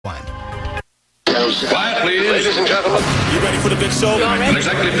Lars. Quiet, please. Ladies and gentlemen. You ready for the big show? In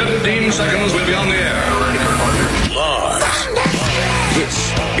exactly 15 seconds, we'll be on the air. Lars.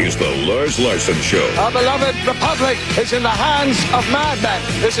 This is the Lars Larson Show. Our beloved republic is in the hands of madmen.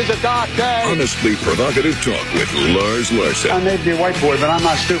 This is a dark day. Honestly provocative talk with Lars Larson. I may be a white boy, but I'm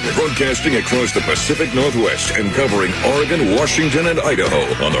not stupid. Broadcasting across the Pacific Northwest and covering Oregon, Washington, and Idaho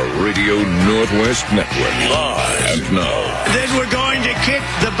on the Radio Northwest Network. Lars. And now, Then we're going to kick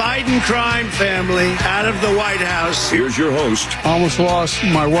the Biden crime family out of the White House. here's your host, Almost lost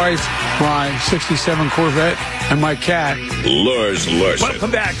my wife, my 67 Corvette, and my cat. Lars Larson.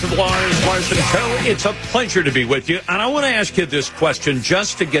 Welcome back to the Lars Larson Show. It's a pleasure to be with you. And I want to ask you this question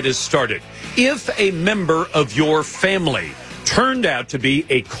just to get us started. If a member of your family turned out to be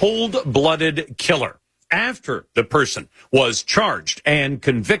a cold-blooded killer after the person was charged and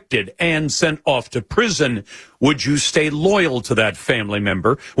convicted and sent off to prison, would you stay loyal to that family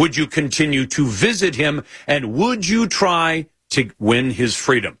member? Would you continue to visit him? And would you try to win his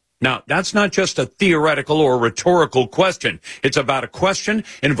freedom? Now, that's not just a theoretical or rhetorical question. It's about a question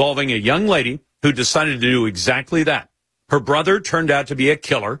involving a young lady who decided to do exactly that. Her brother turned out to be a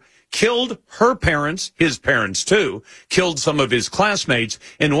killer, killed her parents, his parents too, killed some of his classmates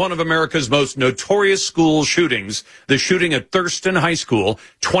in one of America's most notorious school shootings, the shooting at Thurston High School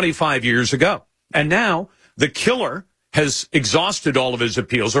 25 years ago. And now the killer has exhausted all of his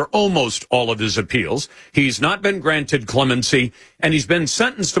appeals, or almost all of his appeals. He's not been granted clemency, and he's been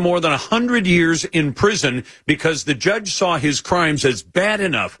sentenced to more than 100 years in prison because the judge saw his crimes as bad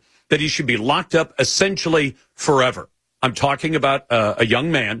enough that he should be locked up essentially forever. I'm talking about a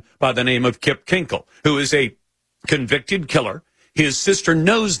young man by the name of Kip Kinkle, who is a convicted killer. His sister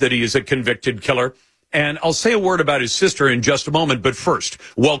knows that he is a convicted killer. And I'll say a word about his sister in just a moment. But first,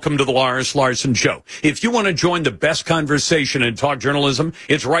 welcome to the Lars Larson Show. If you want to join the best conversation in talk journalism,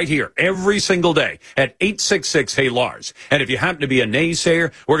 it's right here every single day at 866-HEY-LARS. And if you happen to be a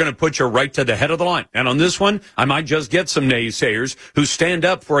naysayer, we're going to put you right to the head of the line. And on this one, I might just get some naysayers who stand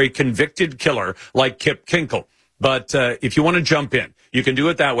up for a convicted killer like Kip Kinkle. But if you want to jump in, you can do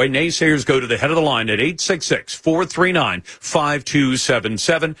it that way. Naysayers go to the head of the line at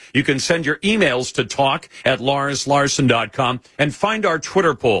 866-439-5277. You can send your emails to talk@larslarson.com and find our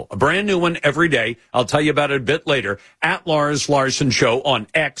Twitter poll, a brand new one every day. I'll tell you about it a bit later, at Lars Larson Show on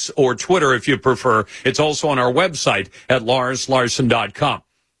X or Twitter if you prefer. It's also on our website at larslarson.com.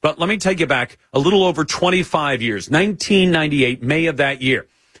 But let me take you back a little over 25 years, 1998, May of that year.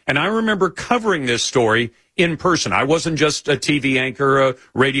 And I remember covering this story in person. I wasn't just a TV anchor, a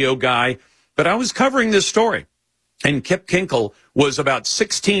radio guy, but I was covering this story. And Kip Kinkle was about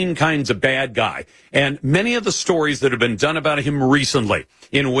 16 kinds of bad guy. And many of the stories that have been done about him recently,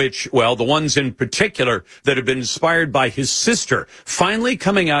 in which, well, the ones in particular that have been inspired by his sister finally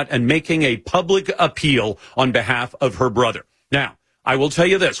coming out and making a public appeal on behalf of her brother. Now, I will tell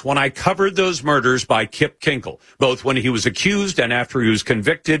you this, when I covered those murders by Kip Kinkle, both when he was accused and after he was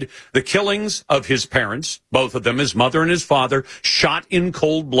convicted, the killings of his parents, both of them, his mother and his father, shot in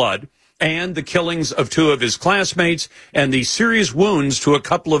cold blood, and the killings of two of his classmates and the serious wounds to a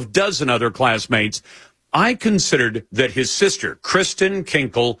couple of dozen other classmates, I considered that his sister, Kristen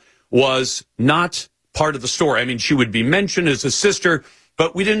Kinkle, was not part of the story. I mean, she would be mentioned as a sister,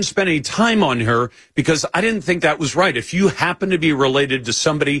 but we didn't spend any time on her because I didn't think that was right. If you happen to be related to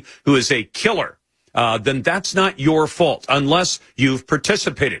somebody who is a killer, then that's not your fault unless you've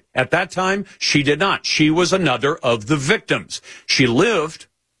participated. At that time, she did not. She was another of the victims. She lived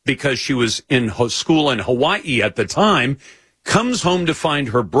because she was in school in Hawaii at the time, comes home to find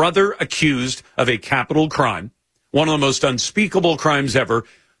her brother accused of a capital crime, one of the most unspeakable crimes ever,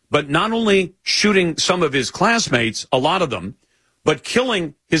 but not only shooting some of his classmates, a lot of them, but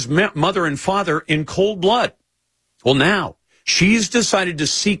killing his mother and father in cold blood. Well, now, she's decided to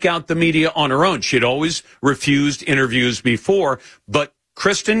seek out the media on her own. She had always refused interviews before, but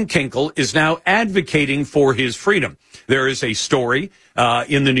Kristen Kinkle is now advocating for his freedom. There is a story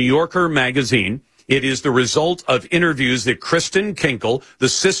in the New Yorker magazine. It is the result of interviews that Kristen Kinkle, the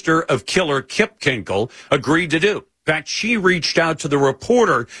sister of killer Kip Kinkle, agreed to do. In fact, she reached out to the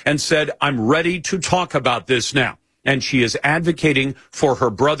reporter and said, I'm ready to talk about this now. And she is advocating for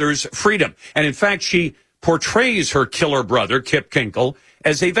her brother's freedom. And in fact, she portrays her killer brother, Kip Kinkle,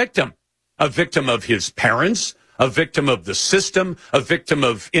 as a victim of his parents, a victim of the system, a victim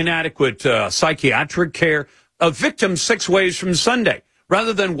of inadequate psychiatric care, a victim 6 ways from Sunday,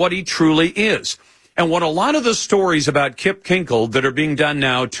 rather than what he truly is. And what a lot of the stories about Kip Kinkle that are being done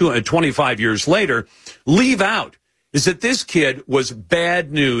now 25 years later leave out is that this kid was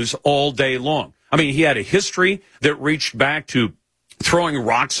bad news all day long. I mean, he had a history that reached back to throwing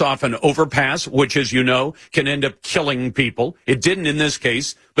rocks off an overpass, which, as you know, can end up killing people. It didn't in this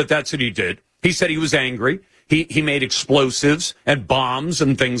case, but that's what he did. He said he was angry. He made explosives and bombs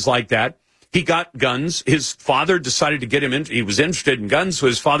and things like that. He got guns. His father decided to get him in. He was interested in guns, so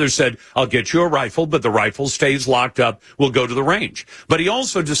his father said, I'll get you a rifle, but the rifle stays locked up. We'll go to the range. But he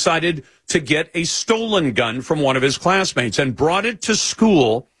also decided to get a stolen gun from one of his classmates and brought it to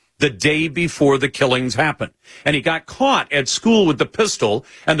school the day before the killings happened. And he got caught at school with the pistol,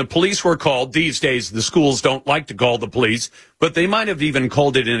 and the police were called. These days, the schools don't like to call the police, but they might have even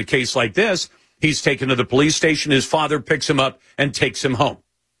called it in a case like this. He's taken to the police station. His father picks him up and takes him home.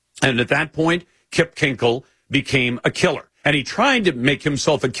 And at that point, Kip Kinkle became a killer. And he tried to make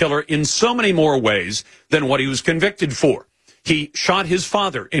himself a killer in so many more ways than what he was convicted for. He shot his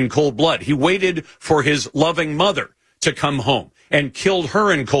father in cold blood. He waited for his loving mother to come home and killed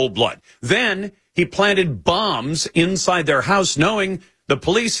her in cold blood. Then he planted bombs inside their house, knowing the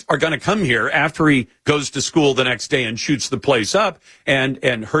police are going to come here after he goes to school the next day and shoots the place up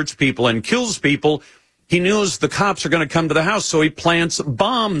and hurts people and kills people. He knows the cops are going to come to the house, so he plants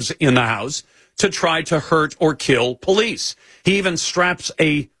bombs in the house to try to hurt or kill police. He even straps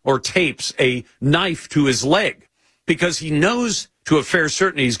or tapes a knife to his leg because he knows to a fair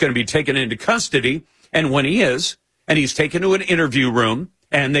certainty he's going to be taken into custody. And when he is, and he's taken to an interview room,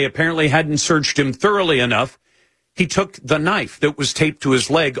 and they apparently hadn't searched him thoroughly enough, he took the knife that was taped to his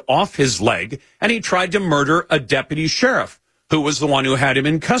leg off his leg, and he tried to murder a deputy sheriff who was the one who had him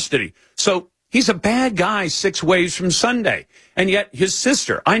in custody. So he's a bad guy 6 ways from Sunday. And yet his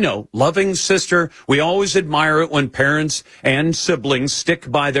sister, I know, loving sister, we always admire it when parents and siblings stick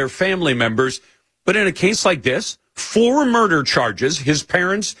by their family members. But in a case like this, 4 murder charges, his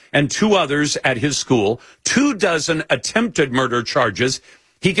parents and 2 others at his school, 24 attempted murder charges.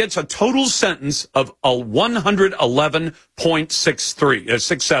 He gets a total sentence of a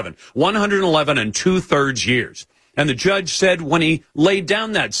 111.67, 111 and 2/3 years. And the judge said when he laid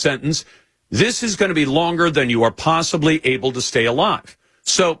down that sentence, this is going to be longer than you are possibly able to stay alive.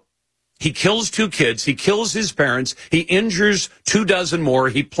 So he kills 2 kids. He kills his parents. He injures 24 more.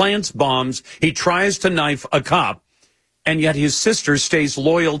 He plants bombs. He tries to knife a cop. And yet his sister stays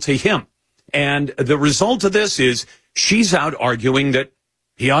loyal to him. And the result of this is she's out arguing that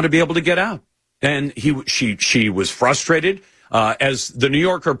he ought to be able to get out. And she was frustrated. As the New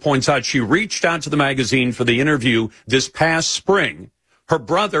Yorker points out, she reached out to the magazine for the interview this past spring. Her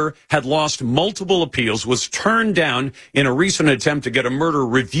brother had lost multiple appeals, was turned down in a recent attempt to get a murder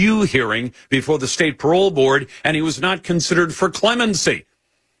review hearing before the state parole board, and he was not considered for clemency.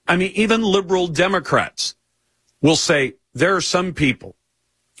 I mean, even liberal Democrats will say there are some people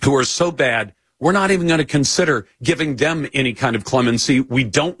who are so bad, we're not even going to consider giving them any kind of clemency. We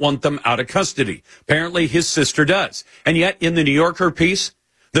don't want them out of custody. Apparently his sister does. And yet in the New Yorker piece,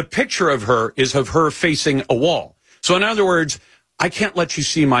 the picture of her is of her facing a wall. So in other words, I can't let you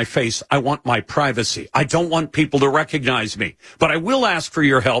see my face. I want my privacy. I don't want people to recognize me. But I will ask for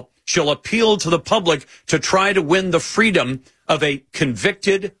your help. She'll appeal to the public to try to win the freedom of a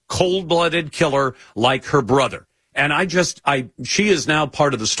convicted, cold-blooded killer like her brother. And she is now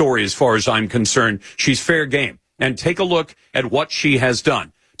part of the story as far as I'm concerned. She's fair game. And take a look at what she has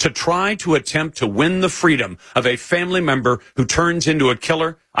done to try to attempt to win the freedom of a family member who turns into a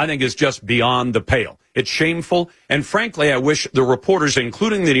killer. I think is just beyond the pale. It's shameful. And frankly, I wish the reporters,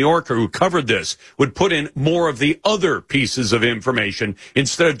 including the New Yorker who covered this, would put in more of the other pieces of information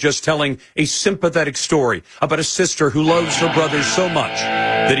instead of just telling a sympathetic story about a sister who loves her brother so much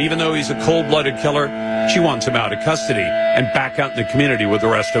that even though he's a cold-blooded killer, she wants him out of custody and back out in the community with the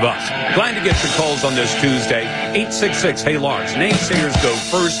rest of us. Glad to get your calls on this Tuesday. 866-HEY-LARS. Naysayers go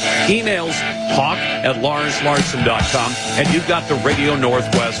first. Emails, hawk@LarsLarson.com. And you've got the Radio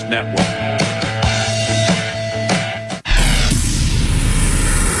Northwest Network.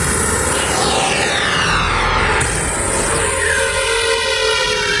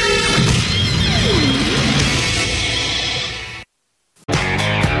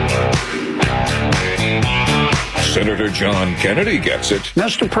 Senator John Kennedy gets it.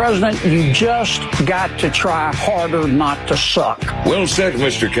 Mr. President, you just got to try harder not to suck. Well said,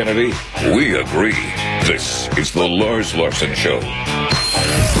 Mr. Kennedy. We agree. This is the Lars Larson Show.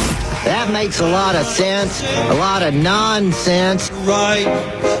 That makes a lot of sense, a lot of nonsense. Right,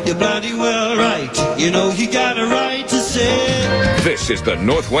 you're bloody well right. You know you got a right to This is the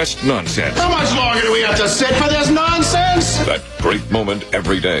Northwest Nonsense. How much longer do we have to sit for this nonsense? That great moment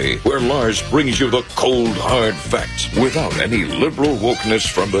every day where Lars brings you the cold, hard facts without any liberal wokeness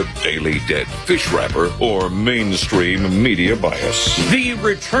from the Daily Dead, fish wrapper, or mainstream media bias. The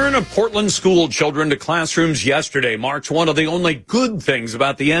return of Portland school children to classrooms yesterday marks one of the only good things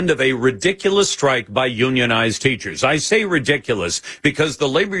about the end of a ridiculous strike by unionized teachers. I say ridiculous because the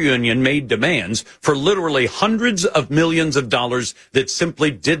labor union made demands for literally hundreds of millions of dollars that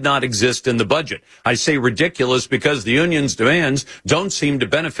simply did not exist in the budget. I say ridiculous because the union's demands don't seem to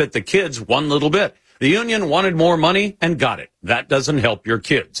benefit the kids one little bit. The union wanted more money and got it. That doesn't help your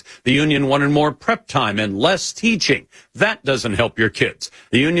kids. The union wanted more prep time and less teaching. That doesn't help your kids.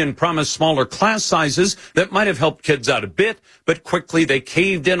 The union promised smaller class sizes that might have helped kids out a bit, but quickly they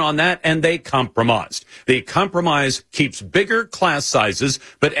caved in on that and they compromised. The compromise keeps bigger class sizes,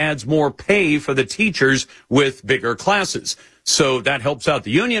 but adds more pay for the teachers with bigger classes. So that helps out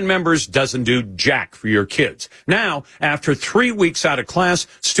the union members, doesn't do jack for your kids. Now, after 3 weeks out of class,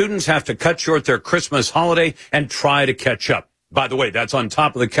 students have to cut short their Christmas holiday and try to catch up. By the way, that's on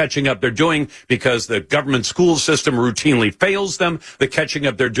top of the catching up they're doing because the government school system routinely fails them, the catching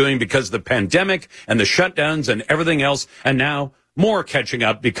up they're doing because of the pandemic and the shutdowns and everything else, and now more catching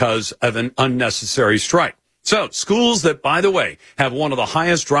up because of an unnecessary strike. So, schools that, by the way, have one of the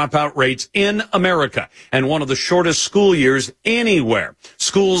highest dropout rates in America and one of the shortest school years anywhere.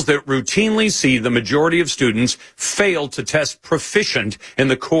 Schools that routinely see the majority of students fail to test proficient in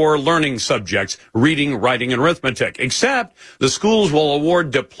the core learning subjects, reading, writing, and arithmetic. Except the schools will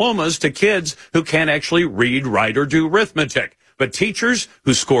award diplomas to kids who can't actually read, write, or do arithmetic. But teachers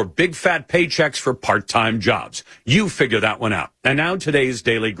who score big fat paychecks for part-time jobs. You figure that one out. And now today's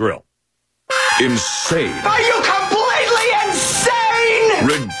Daily Grill. Insane. Are you completely insane?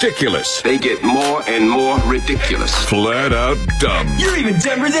 Ridiculous. They get more and more ridiculous. Flat out dumb. You're even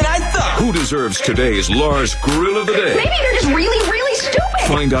dumber than I thought. Who deserves today's Lars Grill of the Day? Maybe they're just really, really stupid.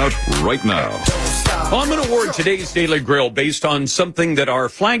 Find out right now. Well, I'm going to award today's Daily Grill based on something that our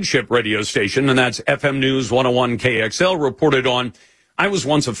flagship radio station, and that's FM News 101 KXL, reported on. I was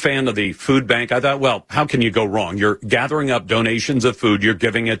once a fan of the food bank. I thought, well, how can you go wrong? You're gathering up donations of food. You're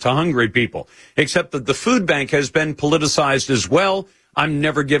giving it to hungry people. Except that the food bank has been politicized as well. I'm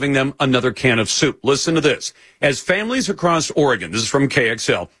never giving them another can of soup. Listen to this. As families across Oregon, this is from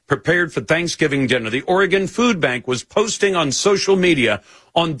KXL, prepared for Thanksgiving dinner, the Oregon Food Bank was posting on social media,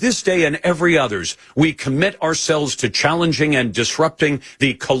 on this day and every others, we commit ourselves to challenging and disrupting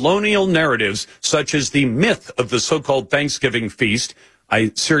the colonial narratives, such as the myth of the so-called Thanksgiving feast.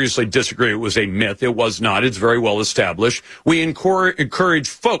 I seriously disagree. It was a myth. It was not. It's very well established. We encourage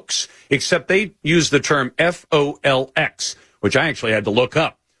folks, except they use the term FOLX, which I actually had to look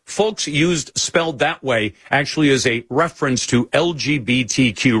up. Folks used spelled that way actually is a reference to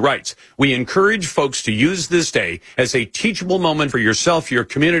LGBTQ rights. We encourage folks to use this day as a teachable moment for yourself, your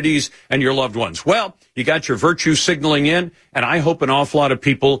communities, and your loved ones. Well, you got your virtue signaling in, and I hope an awful lot of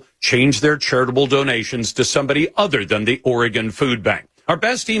people change their charitable donations to somebody other than the Oregon Food Bank. Our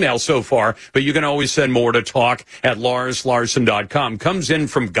best email so far, but you can always send more to talk@LarsLarson.com, comes in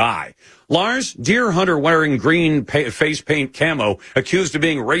from Guy. Lars, deer hunter wearing green face paint camo, accused of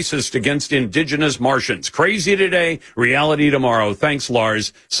being racist against indigenous Martians. Crazy today, reality tomorrow. Thanks,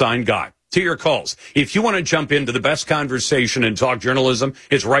 Lars. Signed, Guy. To your calls. If you want to jump into the best conversation in talk journalism,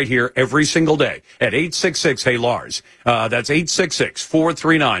 it's right here every single day at 866-HEY-LARS. That's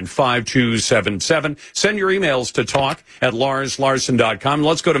 866-439-5277. Send your emails to talk@LarsLarson.com.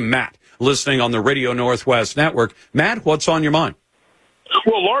 Let's go to Matt, listening on the Radio Northwest Network. Matt, what's on your mind?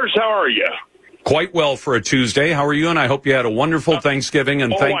 Well, Lars, how are you? Quite well for a Tuesday. How are you? And I hope you had a wonderful Thanksgiving,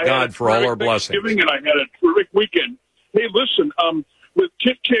 and thank God for all our blessings. Thanksgiving, and I had a terrific weekend. Hey, listen, with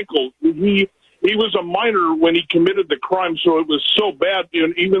Kit Tinkle, he was a minor when he committed the crime, so it was so bad.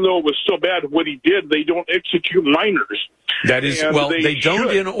 And even though it was so bad what he did, they don't execute minors. That is, well, they don't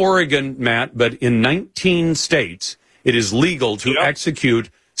in Oregon, Matt, but in 19 states, it is legal to execute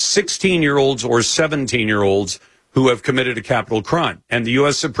 16-year-olds or 17-year-olds who have committed a capital crime. And the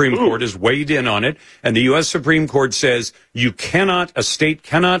U.S. Supreme Court has weighed in on it, and the U.S. Supreme Court says a state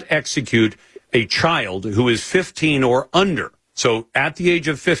cannot execute a child who is 15 or under. So at the age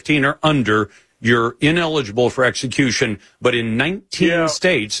of 15 or under, you're ineligible for execution. But in 19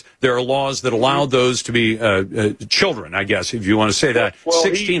 states, there are laws that allow those to be children, I guess, if you want to say that,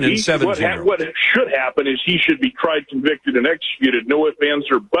 16 and 17. What should happen is he should be tried, convicted, and executed, no ifs, ands,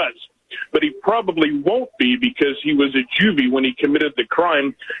 or buts. but he probably won't be because he was a juvie when he committed the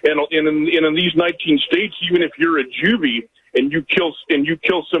crime. And in these 19 states, even if you're a juvie and you kill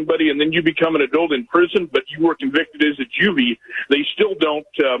somebody and then you become an adult in prison, but you were convicted as a juvie, they still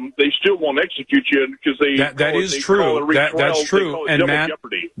won't execute you because that's true. And Matt,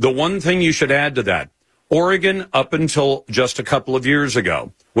 jeopardy. The one thing you should add to that, Oregon, up until just a couple of years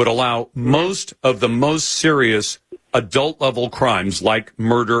ago, would allow most of the most serious adult-level crimes like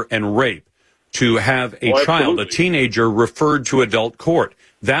murder and rape to have a child, a teenager, referred to adult court.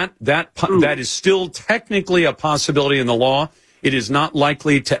 That is still technically a possibility in the law. It is not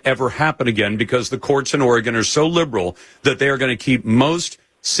likely to ever happen again because the courts in Oregon are so liberal that they are going to keep most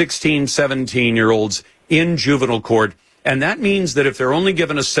 16, 17-year-olds in juvenile court. And that means that if they're only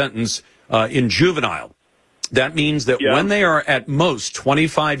given a sentence in juvenile, that means that when they are at most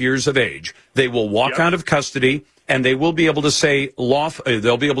 25 years of age, they will walk out of custody and they will be able to say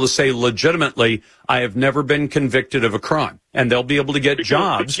legitimately, I have never been convicted of a crime, and they'll be able to get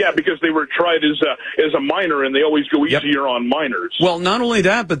jobs. Yeah, because they were tried as a minor, and they always go easier on minors. Well, not only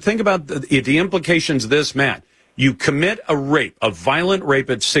that, but think about the implications of this, Matt. You commit a rape, a violent rape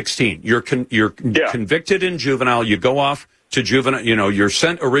at 16. You're convicted in juvenile. You go off to juvenile. You're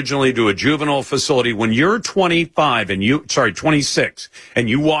sent originally to a juvenile facility. When you're 26, and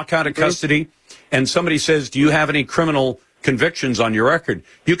you walk out of custody, and somebody says, do you have any criminal convictions on your record?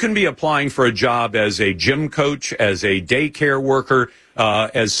 You can be applying for a job as a gym coach, as a daycare worker,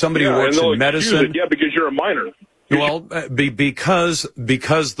 as somebody who works in medicine. Yeah, because you're a minor. Well, because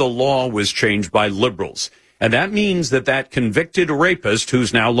the law was changed by liberals. And that means that convicted rapist,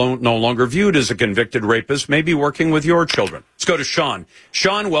 who's now no longer viewed as a convicted rapist, may be working with your children. Let's go to Sean.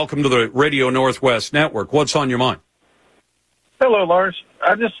 Sean, welcome to the Radio Northwest Network. What's on your mind? Hello, Lars.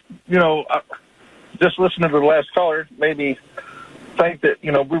 I just listening to the last caller made me think that,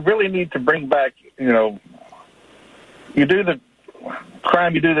 we really need to bring back, you do the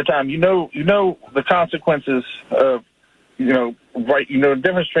crime, you do the time. You know the consequences of, right, the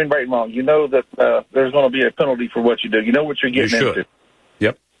difference between right and wrong. You know that there's going to be a penalty for what you do. You know what you're getting into.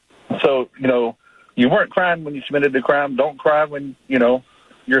 Yep. So, you weren't crying when you committed the crime. Don't cry when,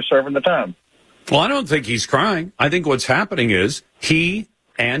 you're serving the time. Well, I don't think he's crying. I think what's happening is he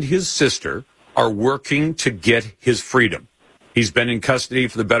and his sister are working to get his freedom. He's been in custody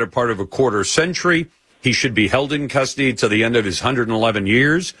for the better part of a quarter century. He should be held in custody to the end of his 111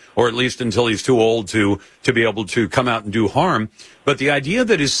 years, or at least until he's too old to be able to come out and do harm. But the idea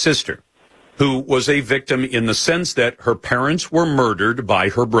that his sister, who was a victim in the sense that her parents were murdered by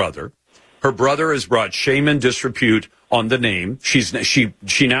her brother has brought shame and disrepute on the name.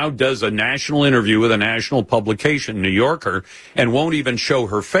 She now does a national interview with a national publication, New Yorker, and won't even show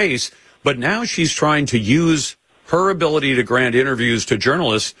her face. But now she's trying to use her ability to grant interviews to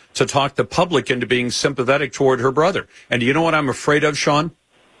journalists to talk the public into being sympathetic toward her brother. And you know what I'm afraid of, Sean?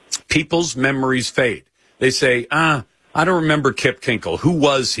 People's memories fade. They say, I don't remember Kip Kinkle. Who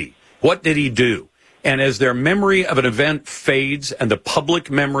was he? What did he do? And as their memory of an event fades and the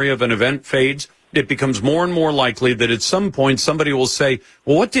public memory of an event fades, it becomes more and more likely that at some point somebody will say,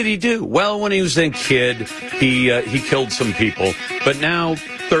 well, what did he do? Well, when he was a kid, he killed some people. But now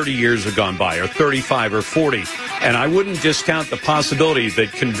 30 years have gone by, or 35 or 40. And I wouldn't discount the possibility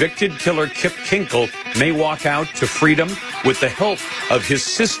that convicted killer Kip Kinkle may walk out to freedom with the help of his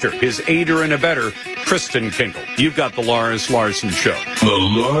sister, his aider and abetter, Kristen Kinkle. You've got the Lars Larson Show. The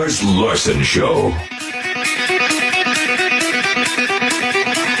Lars Larson Show.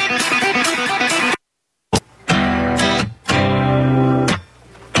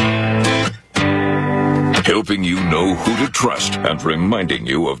 Helping you know who to trust and reminding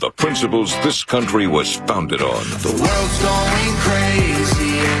you of the principles this country was founded on. The world's going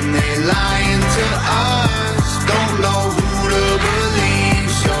crazy and they lying to us. Don't know who to believe,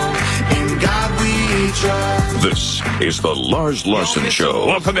 so in God we trust. This is the Lars Larson Show.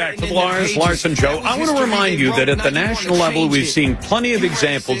 Welcome back to the Lars Larson Show. I want to remind you that at the national level, we've seen plenty of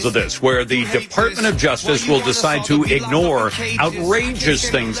examples of this, where the Department of Justice will decide to ignore outrageous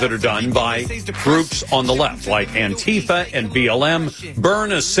things that are done by groups on the left, like Antifa and BLM,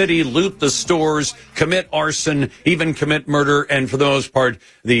 burn a city, loot the stores, commit arson, even commit murder, and for the most part,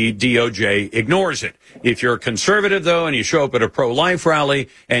 the DOJ ignores it. If you're a conservative, though, and you show up at a pro-life rally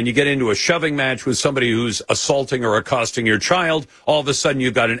and you get into a shoving match with somebody who's assaulting or accosting your child, all of a sudden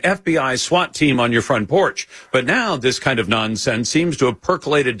you've got an FBI SWAT team on your front porch. But now this kind of nonsense seems to have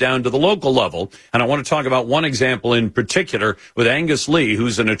percolated down to the local level. And I want to talk about one example in particular with Angus Lee,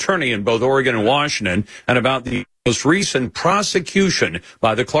 who's an attorney in both Oregon and Washington, and about the most recent prosecution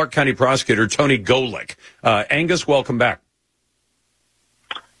by the Clark County prosecutor, Tony Golick. Angus, welcome back.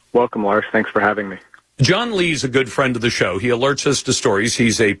 Welcome, Lars. Thanks for having me. John Lee's a good friend of the show. He alerts us to stories.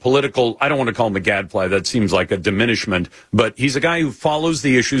 He's a political, I don't want to call him a gadfly. That seems like a diminishment, but he's a guy who follows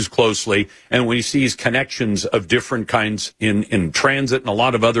the issues closely. And when he sees connections of different kinds in transit and a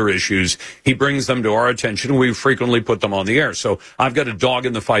lot of other issues, he brings them to our attention. We frequently put them on the air. So I've got a dog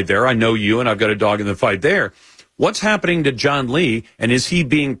in the fight there. I know you, and I've got a dog in the fight there. What's happening to John Lee, and is he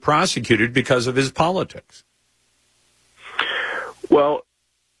being prosecuted because of his politics? Well,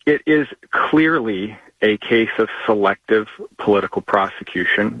 it is clearly a case of selective political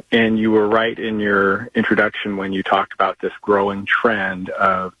prosecution, and you were right in your introduction when you talked about this growing trend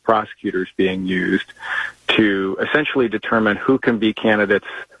of prosecutors being used to essentially determine who can be candidates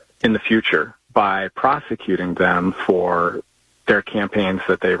in the future by prosecuting them for their campaigns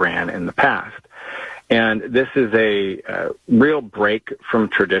that they ran in the past. And this is a real break from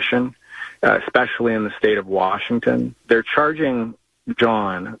tradition, especially in the state of Washington. They're charging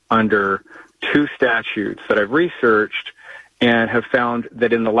John under two statutes that I've researched and have found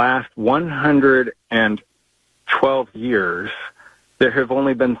that in the last 112 years, there have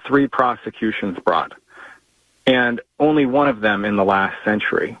only been 3 prosecutions brought, and only one of them in the last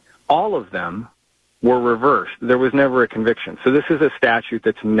century. All of them were reversed. There was never a conviction. So this is a statute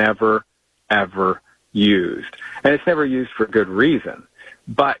that's never, ever used. And it's never used for good reason.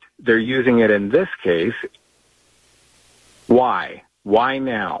 But they're using it in this case. Why? Why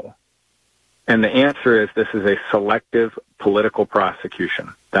now? And the answer is this is a selective political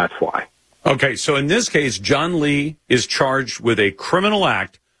prosecution. That's why. Okay, so in this case, John Lee is charged with a criminal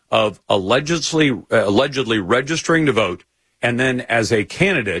act of allegedly registering to vote and then as a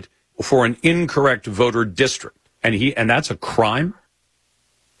candidate for an incorrect voter district. And that's a crime?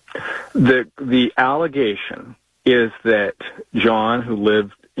 The allegation is that John, who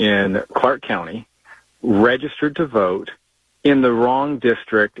lived in Clark County, registered to vote in the wrong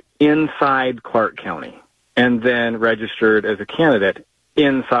district inside Clark County, and then registered as a candidate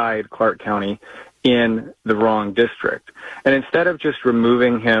inside Clark County in the wrong district. And instead of just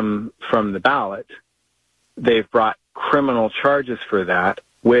removing him from the ballot, they've brought criminal charges for that,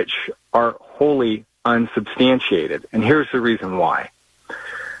 which are wholly unsubstantiated. And here's the reason why.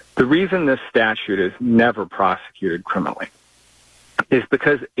 The reason this statute is never prosecuted criminally is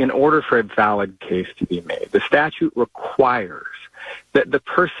because in order for a valid case to be made, the statute requires that the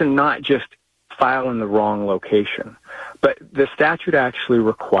person not just file in the wrong location, but the statute actually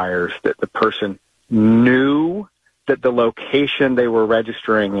requires that the person knew that the location they were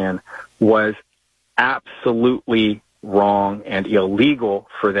registering in was absolutely wrong and illegal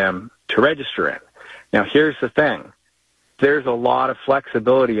for them to register in. Now, here's the thing. There's a lot of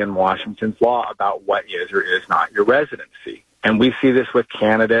flexibility in Washington's law about what is or is not your residency. And we see this with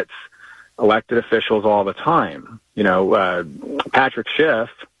candidates, elected officials all the time. You know, Patrick Schiff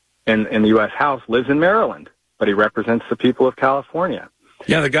in the U.S. House lives in Maryland, but he represents the people of California.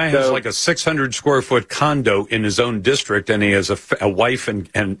 Yeah, the guy has like a 600 square foot condo in his own district, and he has a wife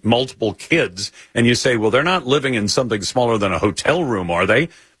and multiple kids. And you say, well, they're not living in something smaller than a hotel room, are they?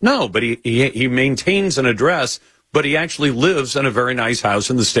 No, but he maintains an address, but he actually lives in a very nice house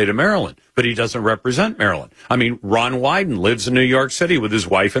in the state of Maryland, but he doesn't represent Maryland. I mean, Ron Wyden lives in New York City with his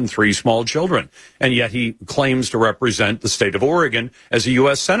wife and 3 small children, and yet he claims to represent the state of Oregon as a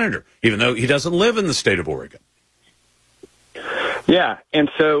U.S. senator, even though he doesn't live in the state of Oregon. Yeah, and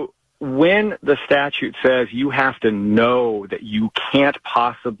so when the statute says you have to know that you can't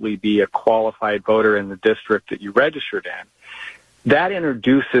possibly be a qualified voter in the district that you registered in, that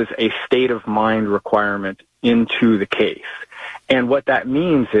introduces a state of mind requirement into the case. And what that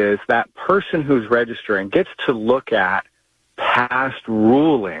means is that person who's registering gets to look at past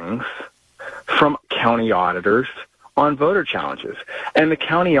rulings from county auditors on voter challenges. And the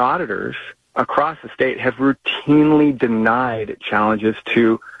county auditors across the state have routinely denied challenges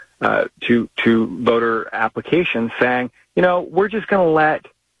to voter applications, saying, you know, we're just going to let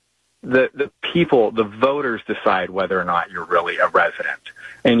the people, the voters, decide whether or not you're really a resident.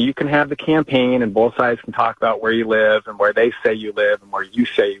 And you can have the campaign, and both sides can talk about where you live and where they say you live and where you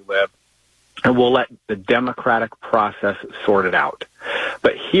say you live, and we'll let the democratic process sort it out.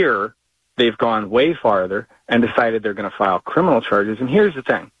 But here, they've gone way farther and decided they're going to file criminal charges. And here's the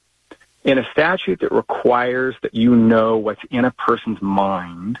thing. In a statute that requires that you know what's in a person's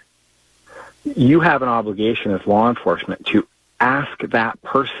mind, you have an obligation as law enforcement to ask that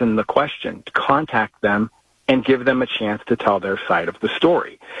person the question, to contact them and give them a chance to tell their side of the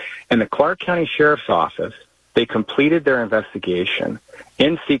story. In the Clark County Sheriff's Office, they completed their investigation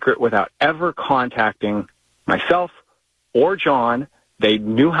in secret without ever contacting myself or John. They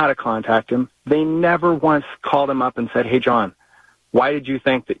knew how to contact him. They never once called him up and said, hey, John, Why did you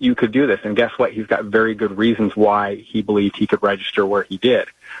think that you could do this? And guess what? He's got very good reasons why he believed he could register where he did.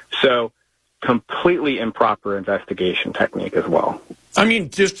 So completely improper investigation technique as well. I mean,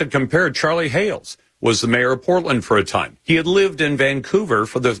 just to compare, Charlie Hales was the mayor of Portland for a time. He had lived in Vancouver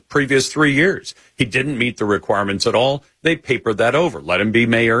for the previous 3 years. He didn't meet the requirements at all. They papered that over, let him be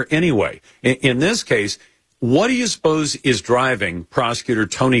mayor anyway. In this case, what do you suppose is driving prosecutor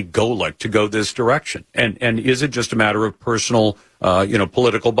Tony Golick to go this direction? And is it just a matter of personal,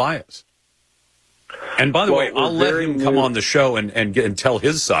 political bias? And by the way, I'll let him come on the show and tell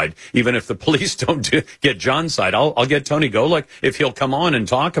his side, even if the police don't get John's side. I'll get Tony Golick if he'll come on and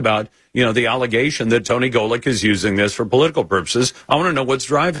talk about, the allegation that Tony Golick is using this for political purposes. I want to know what's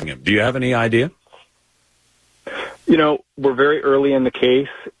driving him. Do you have any idea? We're very early in the case,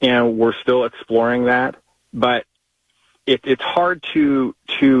 and we're still exploring that. But it's hard to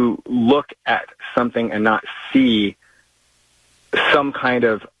look at something and not see some kind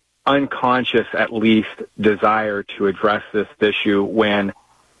of unconscious, at least, desire to address this issue when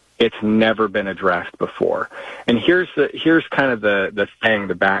it's never been addressed before. And here's kind of the thing,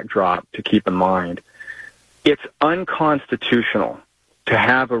 the backdrop to keep in mind. It's unconstitutional to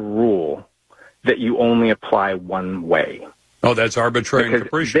have a rule that you only apply one way. Oh, that's arbitrary and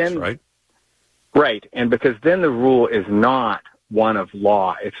capricious, right? Right, and because then the rule is not one of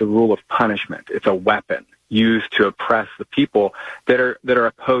law, it's a rule of punishment. It's a weapon used to oppress the people that are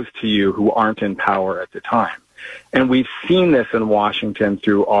opposed to you, who aren't in power at the time. And we've seen this in Washington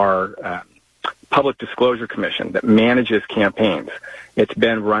through our Public Disclosure Commission that manages campaigns. It's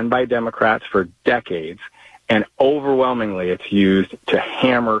been run by Democrats for decades, and overwhelmingly it's used to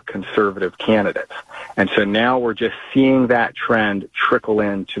hammer conservative candidates. And so now we're just seeing that trend trickle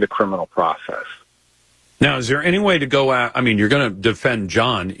into the criminal process. Now, is there any way to go out? I mean, you're going to defend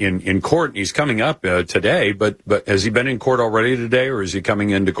John in court. He's coming up today, but has he been in court already today, or is he coming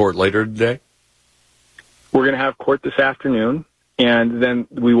into court later today? We're going to have court this afternoon, and then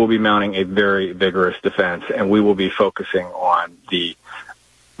we will be mounting a very vigorous defense, and we will be focusing on the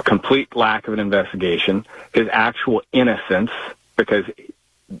complete lack of an investigation, his actual innocence, because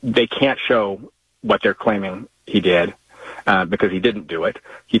they can't show what they're claiming he did. Because he didn't do it.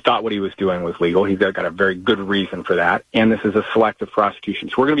 He thought what he was doing was legal. He's got a very good reason for that. And this is a selective prosecution.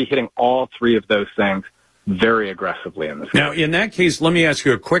 So we're going to be hitting all three of those things very aggressively in this case. Now, in that case, let me ask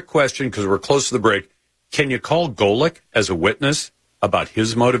you a quick question because we're close to the break. Can you call Golick as a witness about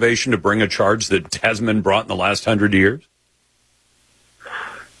his motivation to bring a charge that hasn't been brought in the last 100 years?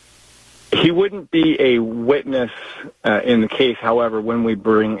 He wouldn't be a witness in the case. However, when we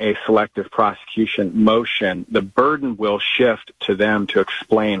bring a selective prosecution motion, the burden will shift to them to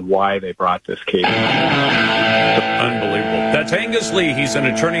explain why they brought this case. Unbelievable. That's Angus Lee. He's an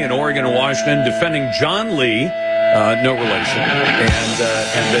attorney in Oregon and Washington defending John Lee, no relation,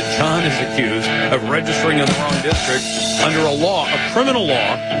 and that John is accused of registering in the wrong district under a law, a criminal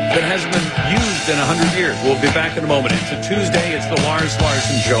law, that hasn't been used in 100 years. We'll be back in a moment. It's a Tuesday. It's the Lars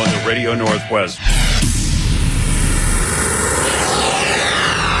Larson Show on the Radio Northwest.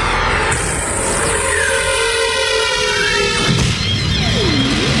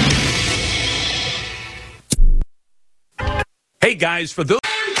 Hey, guys, for those...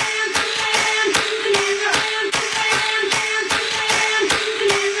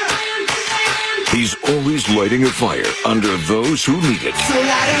 He's always lighting a fire under those who need it. So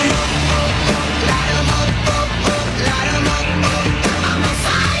light 'em up, light 'em up,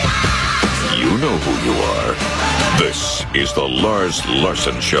 You know who you are. This is the Lars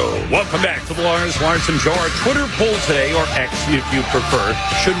Larson Show. Welcome back to the Lars Larson Show. Our Twitter poll today, or X if you prefer,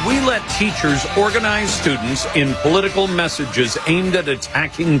 should we let teachers organize students in political messages aimed at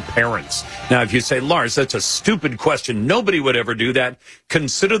attacking parents? Now, if you say, Lars, that's a stupid question, nobody would ever do that,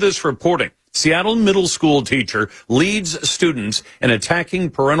 consider this reporting. Seattle middle school teacher leads students in attacking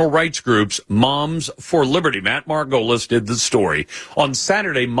parental rights groups Moms for Liberty. Matt Margolis did the story. On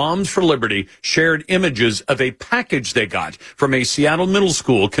Saturday, Moms for Liberty shared images of a package they got from a Seattle middle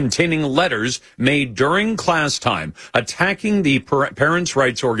school containing letters made during class time attacking the parents'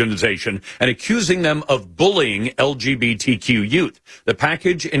 rights organization and accusing them of bullying LGBTQ youth. The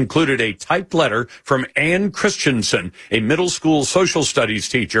package included a typed letter from Ann Christensen, a middle school social studies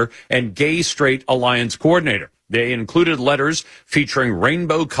teacher and gay straight alliance coordinator. They included letters featuring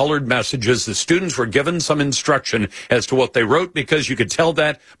rainbow-colored messages. The students were given some instruction as to what they wrote because you could tell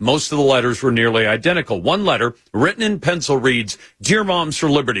that most of the letters were nearly identical. One letter, written in pencil, reads, Dear Moms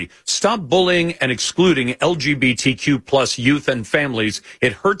for Liberty, stop bullying and excluding LGBTQ plus youth and families.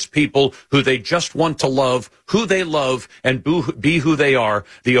 It hurts people who they just want to love, who they love, and be who they are.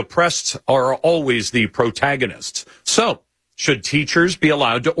 The oppressed are always the protagonists. So, Should teachers be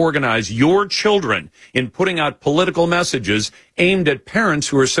allowed to organize your children in putting out political messages aimed at parents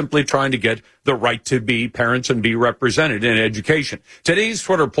who are simply trying to get the right to be parents and be represented in education? Today's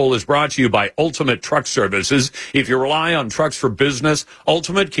Twitter poll is brought to you by Ultimate Truck Services. If you rely on trucks for business,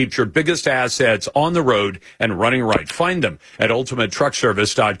 Ultimate keeps your biggest assets on the road and running right. Find them at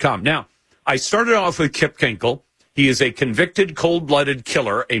ultimatetruckservice.com. Now, I started off with Kip Kinkle. He is a convicted, cold-blooded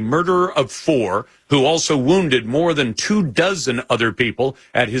killer, a murderer of 4, who also wounded more than 24 other people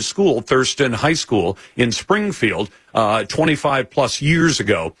at his school, Thurston High School in Springfield, 25-plus years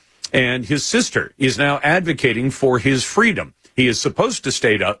ago. And his sister is now advocating for his freedom. He is supposed to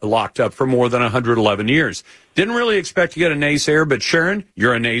stay locked up for more than 111 years. Didn't really expect to get a naysayer, but Sharon,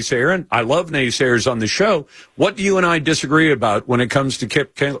 you're a naysayer, and I love naysayers on the show. What do you and I disagree about when it comes to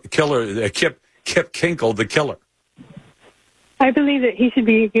Kip Kinkle, the killer? I believe that he should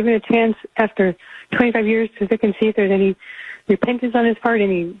be given a chance after 25 years to look and see if there's any repentance on his part,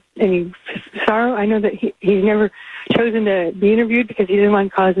 any sorrow. I know that he's never chosen to be interviewed because he didn't want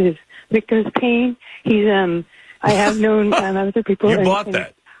to cause his victims pain. I have known other people. You bought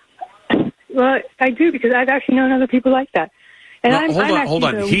that? Well, I do, because I've actually known other people like that. And hold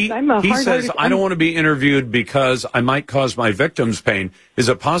on. He says, I don't want to be interviewed because I might cause my victims pain. Is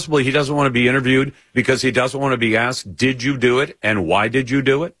it possible he doesn't want to be interviewed because he doesn't want to be asked, did you do it, and why did you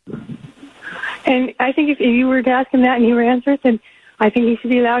do it? And I think if you were to ask him that and he were to answer it, then I think he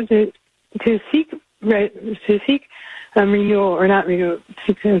should be allowed to seek renewal, or not renewal,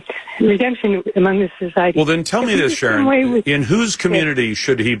 redemption among this society. Well, then tell me this, Sharon. In whose community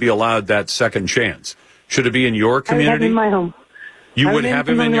should he be allowed that second chance? Should it be in your community? I would have him in my home. You would have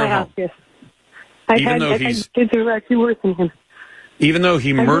him in your home? Yes. I've had kids who are actually worse than him. Even though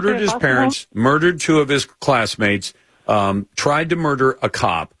he murdered his parents, murdered 2 of his classmates, tried to murder a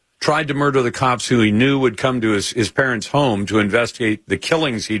cop, tried to murder the cops who he knew would come to his parents' home to investigate the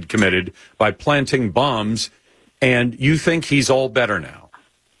killings he'd committed by planting bombs, and you think he's all better now?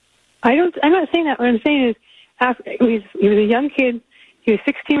 I'm not saying that. What I'm saying is, he was a young kid. He was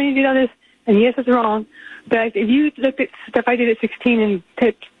 16 when he did all this, and yes, it's wrong. But if you looked at stuff I did at 16 and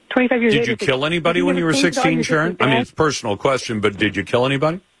 25 years later... Did you kill anybody when you were 16, Sharon? I mean, it's a personal question, but did you kill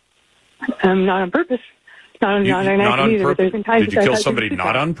anybody? Not on purpose. Not on purpose. Did you kill somebody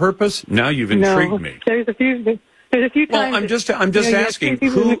not on purpose? Now you've intrigued me. There's a few times... Well, I'm just asking,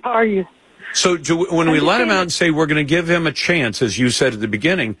 who... So when we let him out and say we're going to give him a chance, as you said at the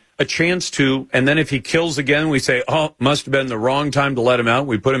beginning, a chance to, and then if he kills again, we say, oh, must have been the wrong time to let him out,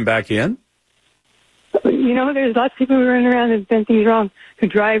 we put him back in? You know, there's lots of people who run around and have done things wrong, who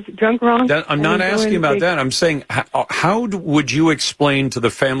drive drunk wrong. I'm not asking about that. I'm saying, how would you explain to the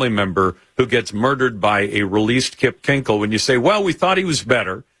family member who gets murdered by a released Kip Kinkle when you say, well, we thought he was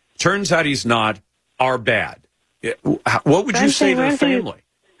better, turns out he's not, are bad? What would you say to the family?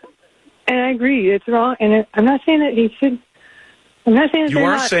 And I agree, it's wrong, and I'm not saying that he should. I'm not saying that you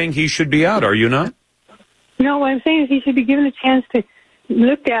are saying he should be out, are you not? No, what I'm saying is he should be given a chance to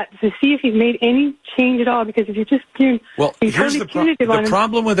look at to see if he's made any change at all. Because if you're just here's the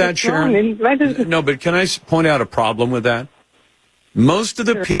problem with that, Sharon. No, but can I point out a problem with that? Most of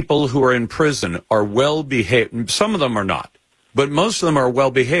the people who are in prison are well behaved. Some of them are not, but most of them are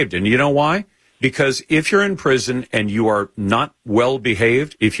well behaved, and you know why? Because if you're in prison and you are not well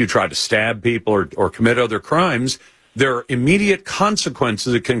behaved, if you try to stab people or commit other crimes, there are immediate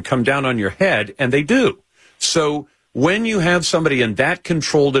consequences that can come down on your head, and they do. So when you have somebody in that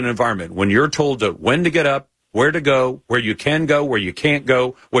controlled an environment, when you're told when to get up, where to go, where you can go, where you can't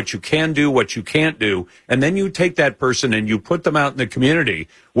go, what you can do, what you can't do, and then you take that person and you put them out in the community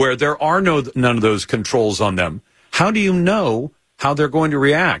where there are none of those controls on them, how do you know how they're going to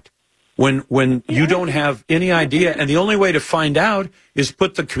react? When you don't have any idea, and the only way to find out is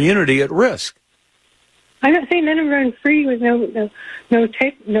put the community at risk. I'm not saying let him run free with no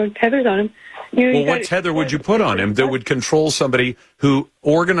tethers on him. Well, what tether would you put on him that would control somebody who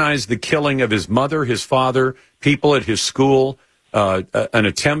organized the killing of his mother, his father, people at his school, an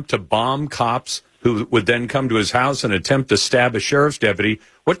attempt to bomb cops who would then come to his house and attempt to stab a sheriff's deputy?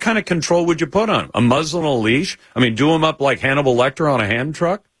 What kind of control would you put on him? A muzzle and a leash? I mean, do him up like Hannibal Lecter on a hand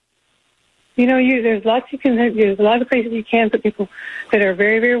truck? You know, there's a lot of places you can put people that are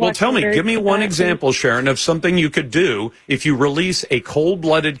very, very... Well, tell me, give me one example, Sharon, of something you could do if you release a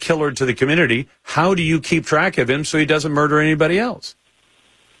cold-blooded killer to the community. How do you keep track of him so he doesn't murder anybody else?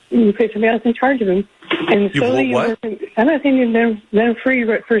 You put somebody else in charge of him. And slowly I'm not saying you let him free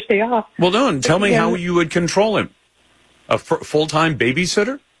first day off. Well, no, and tell me how you would control him. A full-time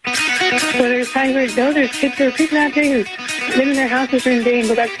babysitter? Well, there's times where there's kids, there are people out there who live in their houses during the day and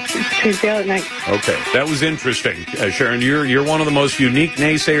go back to jail at night. Okay, that was interesting, Sharon. You're one of the most unique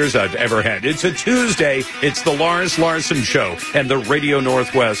naysayers I've ever had. It's a Tuesday. It's the Lars Larson Show and the Radio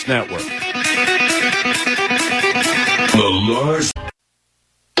Northwest Network. The Lars.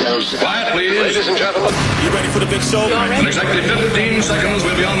 Quiet, please. Ladies and gentlemen. You ready for the big show? In exactly 15 seconds,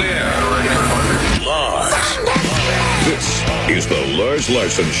 we'll be on the air. Lars. This is the Lars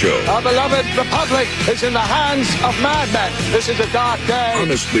Larson Show. Our beloved republic is in the hands of madmen. This is a dark day.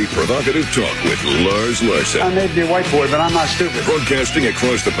 Honestly provocative talk with Lars Larson. I may be a white boy, but I'm not stupid. Broadcasting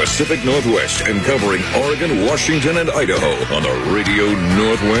across the Pacific Northwest and covering Oregon, Washington, and Idaho on the Radio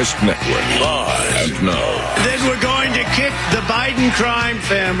Northwest Network. Live. And now. Then we're going to kick the Biden crime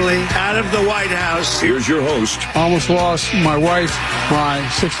family out of the White House. Here's your host. I almost lost my wife, my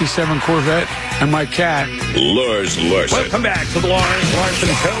 67 Corvette, and my cat. Lars Larson. Welcome back to the Lars Larson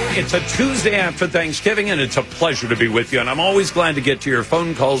Show. It's a Tuesday after Thanksgiving, and it's a pleasure to be with you. And I'm always glad to get to your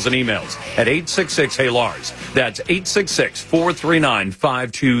phone calls and emails at 866-HEY-LARS. That's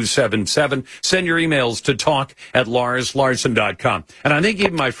 866-439-5277. Send your emails to talk@LarsLarson.com. And I think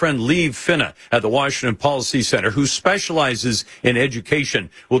even my friend Lee Finna at the Washington Policy Center, who specializes in education,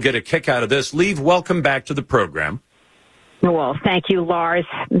 will get a kick out of this. Lee, welcome back to the program. Well, thank you, Lars.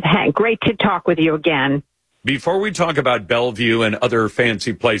 Great to talk with you again. Before we talk about Bellevue and other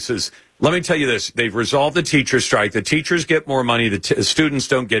fancy places, let me tell you this. They've resolved the teacher strike. The teachers get more money. The students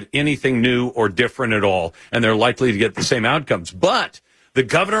don't get anything new or different at all, and they're likely to get the same outcomes. But the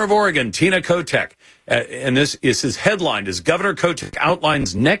governor of Oregon, Tina Kotek, and this is his headline, is Governor Kotek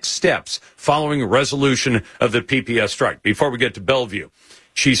outlines next steps following resolution of the PPS strike. Before we get to Bellevue,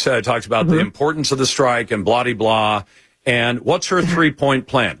 she talks about the importance of the strike and blah-de-blah. And what's her three-point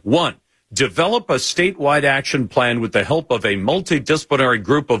plan? 1, develop a statewide action plan with the help of a multidisciplinary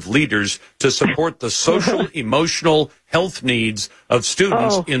group of leaders to support the social, emotional health needs of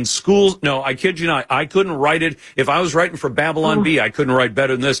students in schools. No, I kid you not. I couldn't write it. If I was writing for Babylon Bee, I couldn't write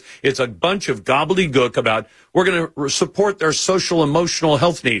better than this. It's a bunch of gobbledygook about we're going to support their social, emotional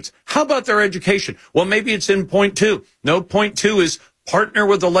health needs. How about their education? Well, maybe it's in point 2. No, point 2 is partner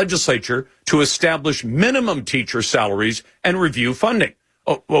with the legislature to establish minimum teacher salaries and review funding.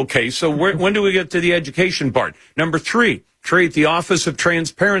 Oh, okay, so when do we get to the education part? Number 3, create the Office of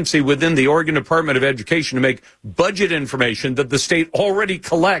Transparency within the Oregon Department of Education to make budget information that the state already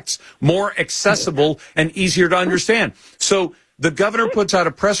collects more accessible and easier to understand. So the governor puts out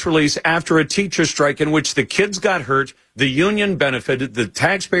a press release after a teacher strike in which the kids got hurt, the union benefited, the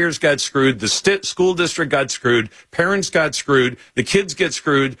taxpayers got screwed, the school district got screwed, parents got screwed, the kids get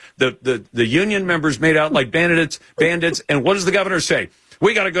screwed, the union members made out like bandits. And what does the governor say?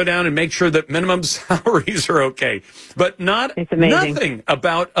 We got to go down and make sure that minimum salaries are okay. But nothing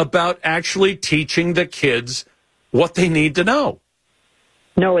about actually teaching the kids what they need to know.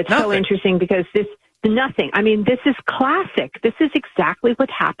 No, it's so interesting because nothing. I mean, this is classic. This is exactly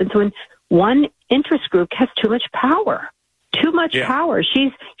what happens when one interest group has too much power. Too much power.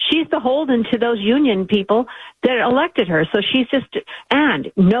 She's beholden to those union people that elected her. So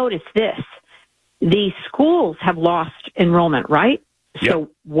and notice this. The schools have lost enrollment, right? So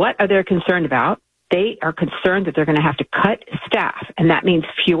what are they concerned about? They are concerned that they're going to have to cut staff, and that means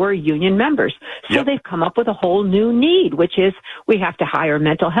fewer union members. So they've come up with a whole new need, which is we have to hire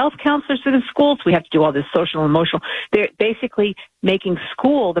mental health counselors for the schools. We have to do all this social and emotional. They're basically making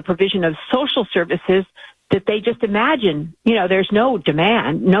school the provision of social services that they just imagine. You know, there's no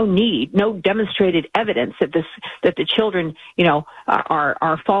demand, no need, no demonstrated evidence that the children,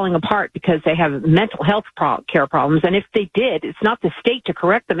 are falling apart because they have mental health care problems. And if they did, it's not the state to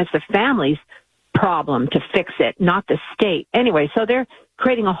correct them; it's the families problem to fix it, not the state. Anyway, so they're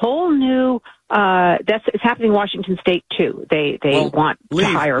creating a whole new it's happening in Washington State too. They want to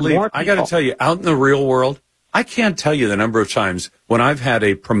hire more people. I got to tell you, out in the real world, I can't tell you the number of times when I've had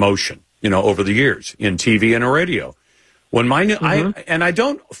a promotion, over the years in TV and radio. When I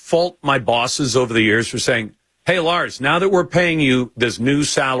don't fault my bosses over the years for saying, "Hey Lars, now that we're paying you this new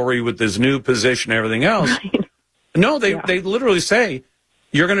salary with this new position and everything else." No, they literally say,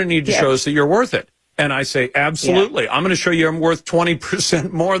 "You're going to need to show us that you're worth it." And I say, absolutely. I'm going to show you I'm worth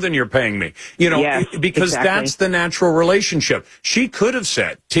 20% more than you're paying me. Because that's the natural relationship. She could have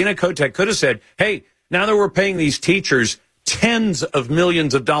said, Tina Kotek could have said, hey, now that we're paying these teachers tens of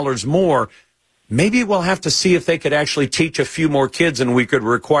millions of dollars more, maybe we'll have to see if they could actually teach a few more kids and we could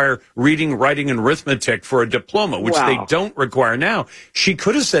require reading, writing, and arithmetic for a diploma, which they don't require now. She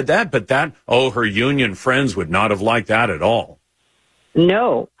could have said that, but her union friends would not have liked that at all.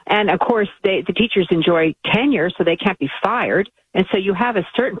 No. And, of course, the teachers enjoy tenure, so they can't be fired. And so you have a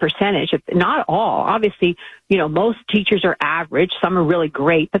certain percentage, not all. Obviously, most teachers are average. Some are really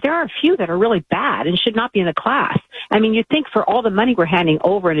great. But there are a few that are really bad and should not be in the class. I mean, you'd think for all the money we're handing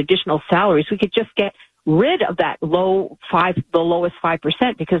over in additional salaries, we could just get rid of that the lowest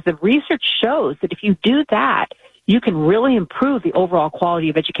 5%, because the research shows that if you do that, you can really improve the overall quality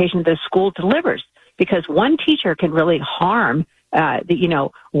of education the school delivers. Because one teacher can really harm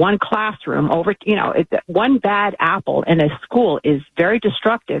one classroom over, one bad apple in a school is very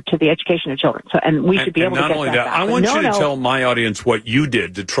destructive to the education of children. So, and we should be able to get that back. I want you to tell my audience what you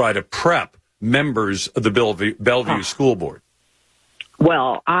did to try to prep members of the Bellevue School Board.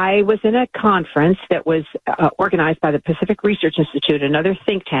 Well, I was in a conference that was organized by the Pacific Research Institute, another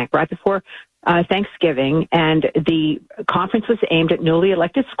think tank, right before Thanksgiving, and the conference was aimed at newly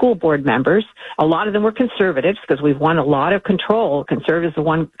elected school board members. A lot of them were conservatives because we've won a lot of control. Conservatives have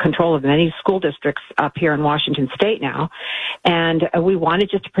won control of many school districts up here in Washington State now, and we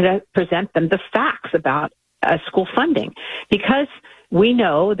wanted just to present them the facts about school funding, because we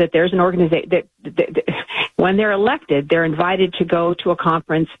know that there's an organization that when they're elected, they're invited to go to a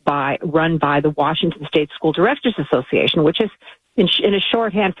conference run by the Washington State School Directors Association, which is in a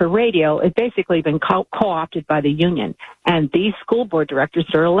shorthand for radio, it's basically been co-opted by the union. And these school board directors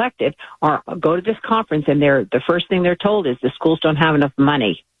that are elected go to this conference, and the first thing they're told is the schools don't have enough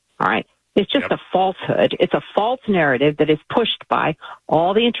money. All right. It's just a falsehood. It's a false narrative that is pushed by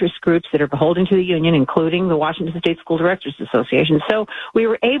all the interest groups that are beholden to the union, including the Washington State School Directors Association. So we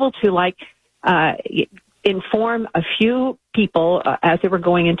were able to inform a few people as they were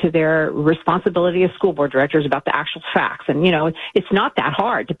going into their responsibility as school board directors about the actual facts. And, it's not that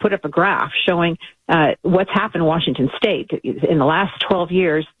hard to put up a graph showing what's happened in Washington State. In the last 12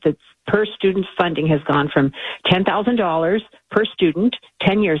 years, the per student funding has gone from $10,000 per student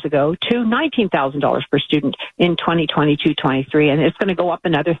 10 years ago to $19,000 per student in 2022-23, and it's going to go up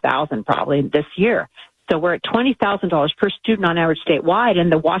another $1,000 probably this year. So we're at $20,000 per student on average statewide,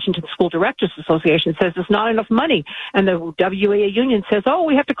 and the Washington School Directors Association says there's not enough money, and the WEA union says,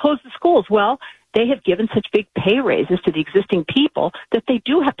 we have to close the schools. Well, they have given such big pay raises to the existing people that they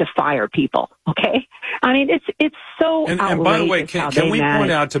do have to fire people, okay? I mean, it's so outrageous. And by the way, can we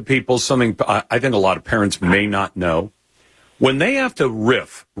point out to people something I think a lot of parents may not know? When they have to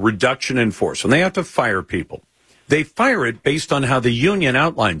reduction in force, when they have to fire people, they fire it based on how the union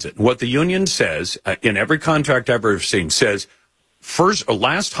outlines it. What the union says, in every contract I've ever seen, says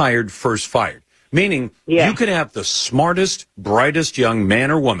last hired, first fired. Meaning you could have the smartest, brightest young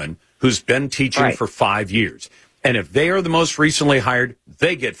man or woman who's been teaching for 5 years. And if they are the most recently hired,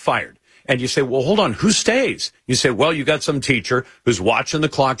 they get fired. And you say, well, hold on, who stays? You say, well, you got some teacher who's watching the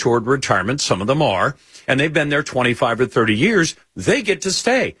clock toward retirement. Some of them are. And they've been there 25 or 30 years. They get to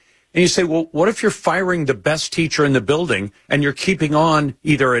stay. And you say, well, what if you're firing the best teacher in the building and you're keeping on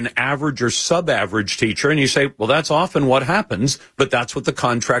either an average or sub-average teacher? And you say, well, that's often what happens, but that's what the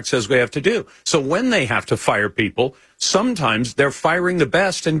contract says we have to do. So when they have to fire people, sometimes they're firing the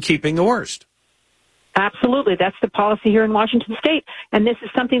best and keeping the worst. Absolutely. That's the policy here in Washington State. And this is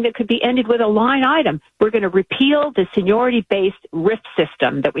something that could be ended with a line item. We're going to repeal the seniority-based RIF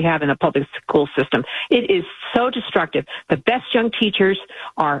system that we have in the public school system. It is so destructive. The best young teachers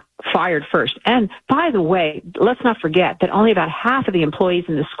are fired first. And by the way, let's not forget that only about half of the employees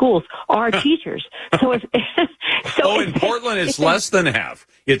in the schools are teachers. So in Portland, it's less than half.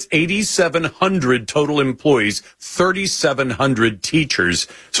 It's 8,700 total employees, 3,700 teachers.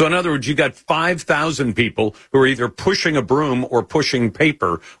 So in other words, you got 5,000 people who are either pushing a broom or pushing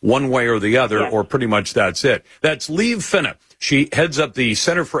paper one way or the other, or pretty much that's it. That's Lieve Finna. She heads up the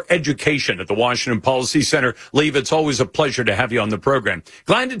Center for Education at the Washington Policy Center. Lieve, it's always a pleasure to have you on the program.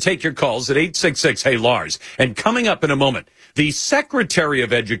 Glad to take your calls at 866-HEY-LARS. And coming up in a moment, the Secretary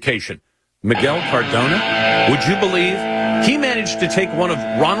of Education, Miguel Cardona, would you believe he managed to take one of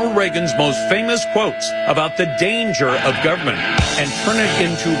Ronald Reagan's most famous quotes about the danger of government and turn it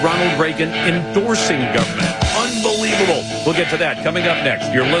into Ronald Reagan endorsing government. Unbelievable. We'll get to that coming up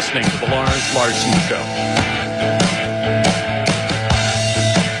next. You're listening to the Lars Larson Show.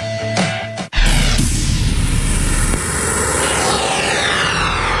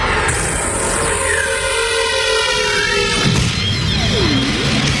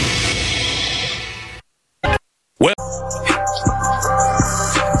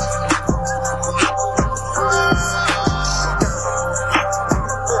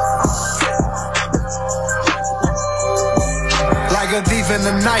 Like a thief in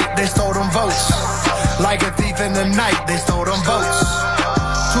the night, they stole them votes. Like a thief in the night, they stole them votes.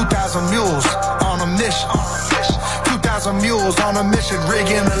 2,000 mules on a mission. 2,000 of mules on a mission,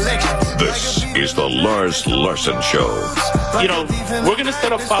 rigging elections. This is the Lars Larson Show. You know, we're going to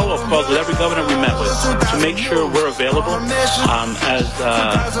set up follow-up calls with every governor we met with to make sure we're available. As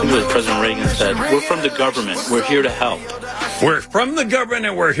I think it was President Reagan said, we're from the government. We're here to help. We're from the government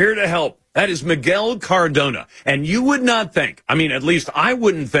and we're here to help. That is Miguel Cardona. And you would not think, I mean, at least I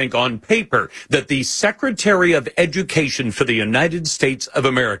wouldn't think on paper, that the Secretary of Education for the United States of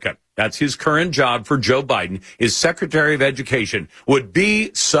America, that's his current job for Joe Biden, is Secretary of Education, would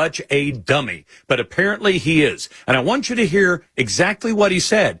be such a dummy. But apparently he is. And I want you to hear exactly what he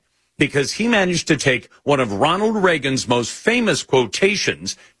said, because he managed to take one of Ronald Reagan's most famous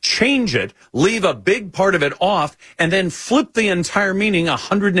quotations, change it, leave a big part of it off, and then flip the entire meaning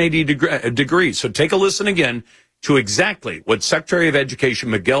 180 degrees. So take a listen again to exactly what Secretary of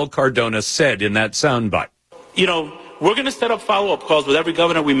Education Miguel Cardona said in that soundbite. You know, we're going to set up follow-up calls with every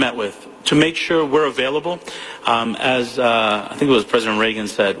governor we met with to make sure we're available. As I think it was President Reagan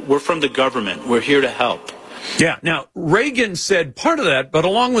said, we're from the government. We're here to help. Yeah. Now, Reagan said part of that, but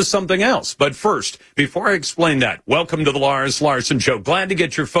along with something else. But first, before I explain that, welcome to the Lars Larson Show. Glad to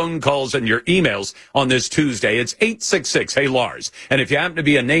get your phone calls and your emails on this Tuesday. It's 866-HEY-LARS. And if you happen to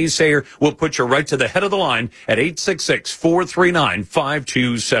be a naysayer, we'll put you right to the head of the line at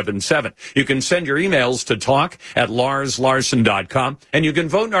 866-439-5277. You can send your emails to talk@LarsLarson.com, and you can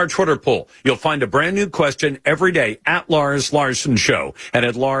vote in our Twitter poll. You'll find a brand new question every day at Lars Larson Show and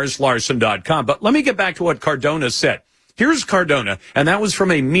at LarsLarson.com. But let me get back to what Cardona said. Here's Cardona, and that was from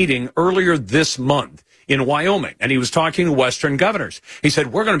a meeting earlier this month in Wyoming, and he was talking to Western governors. He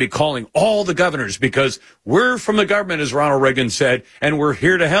said, we're going to be calling all the governors because we're from the government, as Ronald Reagan said, and we're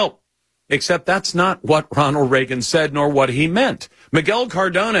here to help. Except that's not what Ronald Reagan said, nor what he meant. Miguel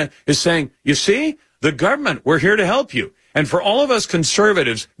Cardona is saying, you see, the government, we're here to help you. And for all of us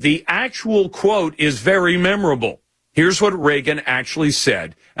conservatives, the actual quote is very memorable. Here's what Reagan actually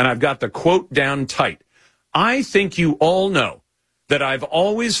said, and I've got the quote down tight. I think you all know that I've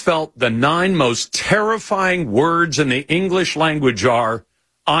always felt the 9 most terrifying words in the English language are,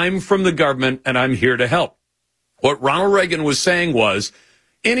 I'm from the government and I'm here to help. What Ronald Reagan was saying was,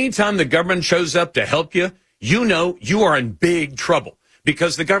 anytime the government shows up to help you, you know you are in big trouble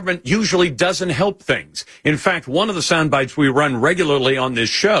because the government usually doesn't help things. In fact, one of the sound bites we run regularly on this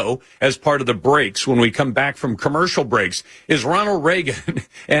show as part of the breaks when we come back from commercial breaks is Ronald Reagan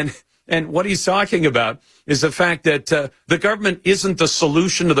and what he's talking about is the fact that the government isn't the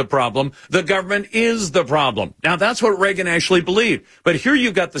solution to the problem. The government is the problem. Now, that's what Reagan actually believed. But here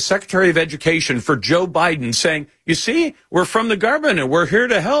you've got the Secretary of Education for Joe Biden saying, you see, we're from the government and we're here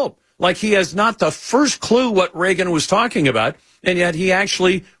to help. Like he has not the first clue what Reagan was talking about. And yet he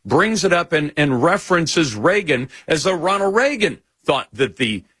actually brings it up and references Reagan as though Ronald Reagan thought that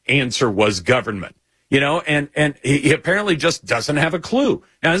the answer was government. You know, and he apparently just doesn't have a clue.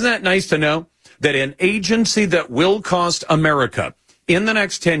 Now, isn't that nice to know that an agency that will cost America in the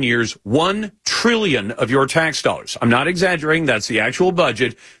next 10 years, $1 trillion of your tax dollars. I'm not exaggerating. That's the actual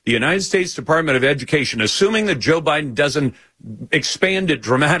budget. The United States Department of Education, assuming that Joe Biden doesn't expand it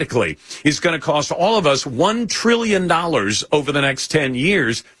dramatically, is going to cost all of us $1 trillion over the next 10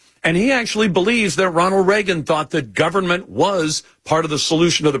 years. And he actually believes that Ronald Reagan thought that government was part of the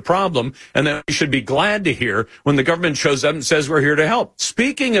solution to the problem and that we should be glad to hear when the government shows up and says we're here to help.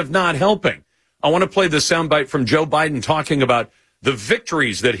 Speaking of not helping, I want to play the soundbite from Joe Biden talking about the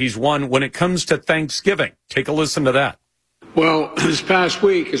victories that he's won when it comes to Thanksgiving. Take a listen to that. Well, this past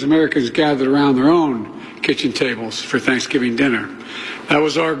week, as Americans gathered around their own kitchen tables for Thanksgiving dinner, that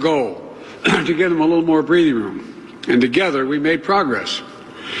was our goal, to give them a little more breathing room. And together, we made progress.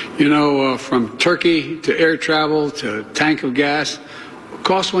 You know, from turkey to air travel to tank of gas,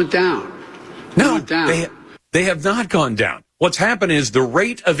 costs went down. No, they have not gone down. What's happened is the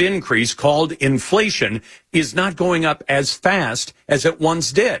rate of increase, called inflation, is not going up as fast as it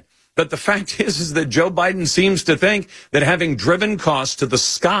once did. But the fact is that Joe Biden seems to think that having driven costs to the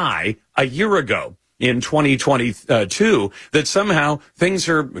sky a year ago in 2022, that somehow things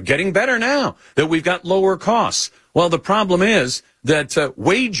are getting better now, that we've got lower costs. Well, the problem is that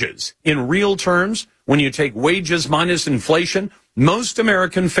wages in real terms, when you take wages minus inflation, most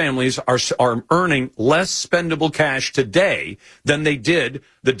American families are earning less spendable cash today than they did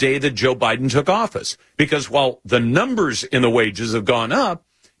the day that Joe Biden took office. Because while the numbers in the wages have gone up,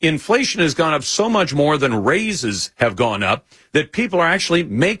 inflation has gone up so much more than raises have gone up that people are actually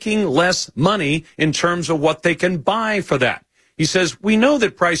making less money in terms of what they can buy for that. He says, we know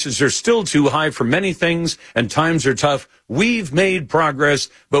that prices are still too high for many things and times are tough. We've made progress,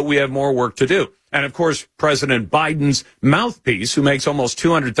 but we have more work to do. And, of course, President Biden's mouthpiece, who makes almost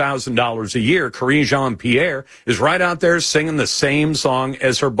 $200,000 a year, Karine Jean-Pierre, is right out there singing the same song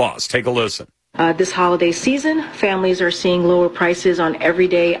as her boss. Take a listen. This holiday season, families are seeing lower prices on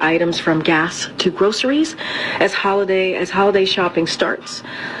everyday items from gas to groceries. As holiday shopping starts,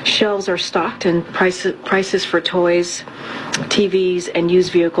 shelves are stocked and prices for toys, TVs, and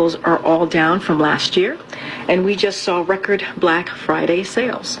used vehicles are all down from last year. And we just saw record Black Friday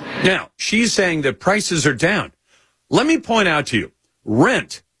sales. Now, she's saying that prices are down. Let me point out to you,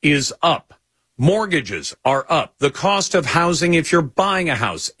 rent is up. Mortgages are up. The cost of housing, if you're buying a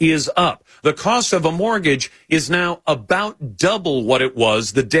house, is up. The cost of a mortgage is now about double what it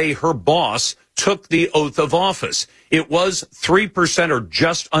was the day her boss took the oath of office. It was 3% or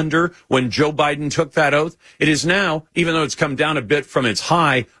just under when Joe Biden took that oath. It is now, even though it's come down a bit from its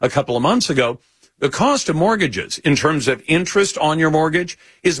high a couple of months ago, the cost of mortgages in terms of interest on your mortgage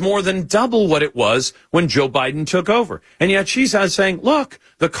is more than double what it was when Joe Biden took over. And yet she's out saying, look,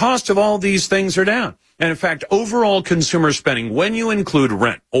 the cost of all these things are down. And in fact, overall consumer spending, when you include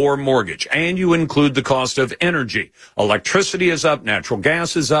rent or mortgage and you include the cost of energy, electricity is up, natural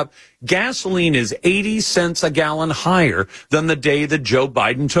gas is up, gasoline is 80 cents a gallon higher than the day that Joe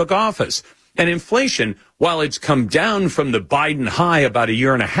Biden took office. And inflation, while it's come down from the Biden high about a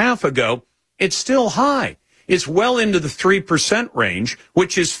year and a half ago, it's still high. It's well into the 3% range,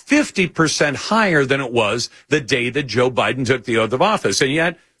 which is 50% higher than it was the day that Joe Biden took the oath of office. And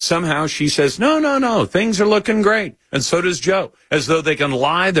yet, somehow she says, no, things are looking great. And so does Joe, as though they can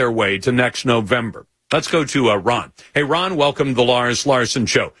lie their way to next November. Let's go to Ron. Hey, Ron, welcome to the Lars Larson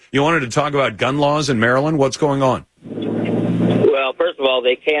Show. You wanted to talk about gun laws in Maryland? What's going on? Well, first of all,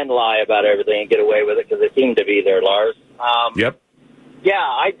 they can lie about everything and get away with it because they seem to be there, Lars. Yep. Yeah,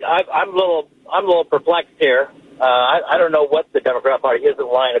 I'm a little perplexed here. I don't know what the Democrat Party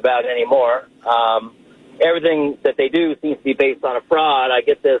isn't lying about anymore. Everything that they do seems to be based on a fraud. I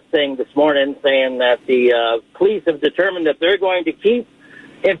get this thing this morning saying that the police have determined that they're going to keep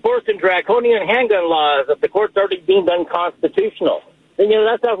enforcing draconian handgun laws that the court's already deemed unconstitutional. And,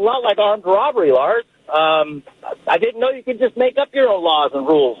 that sounds a lot like armed robbery, Lars. I didn't know you could just make up your own laws and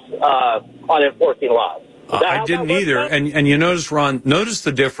rules on enforcing laws. I didn't either. And you notice, Ron, notice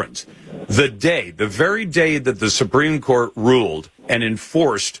the difference. The very day that the Supreme Court ruled and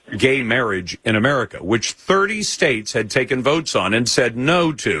enforced gay marriage in America, which 30 states had taken votes on and said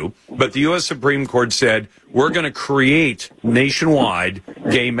no to, but the U.S. Supreme Court said, we're going to create nationwide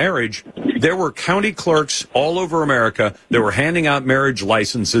gay marriage. There were county clerks all over America that were handing out marriage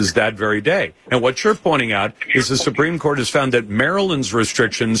licenses that very day. And what you're pointing out is the Supreme Court has found that Maryland's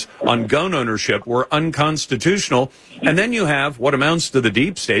restrictions on gun ownership were unconstitutional. And then you have what amounts to the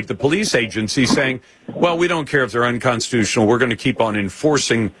deep state, the police agency, saying, well, we don't care if they're unconstitutional. We're going to keep on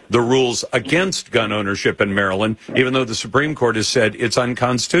enforcing the rules against gun ownership in Maryland, even though the Supreme Court has said it's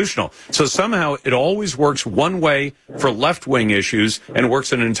unconstitutional. So somehow it always works one way for left-wing issues and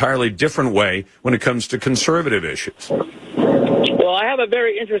works in an entirely different way when it comes to conservative issues. Well, I have a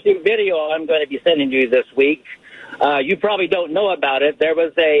very interesting video I'm going to be sending you this week. You probably don't know about it. There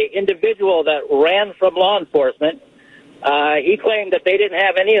was a individual that ran from law enforcement. He claimed that they didn't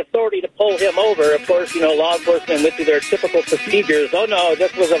have any authority to pull him over. Of course, law enforcement went through their typical procedures. Oh, no,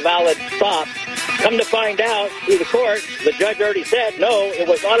 this was a valid stop. Come to find out, through the court, the judge already said, no, it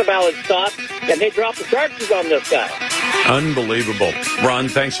was not a valid stop, and they dropped the charges on this guy. Unbelievable. Ron,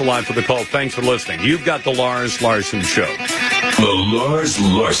 thanks a lot for the call. Thanks for listening. You've got the Lars Larson Show. The Lars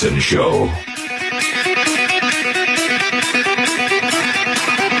Larson Show.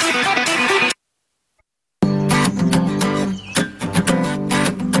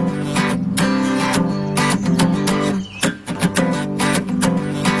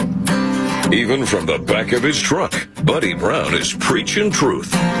 Even from the back of his truck, Buddy Brown is preaching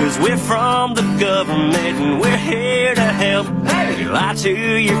truth. 'Cause we're from the government and we're here to help. Hey! You lie to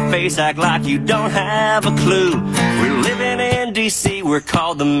your face, act like you don't have a clue. We're living in D.C., we're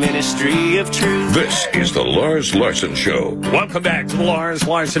called the Ministry of Truth. This is the Lars Larson Show. Welcome back to the Lars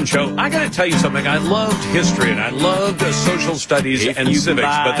Larson Show. I got to tell you something. I loved history and I loved social studies and civics,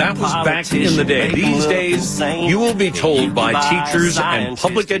 but that was back in the day. These days, you will be told by teachers and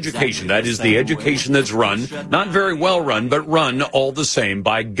public education, that is the education that's run, not very well run, but run all the same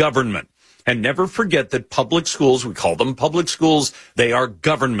by government. And never forget that public schools, we call them public schools, they are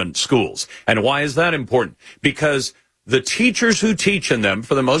government schools. And why is that important? Because the teachers who teach in them,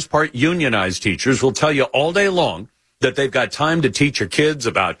 for the most part unionized teachers, will tell you all day long that they've got time to teach your kids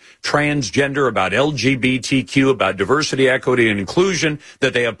about transgender, about LGBTQ, about diversity, equity, and inclusion,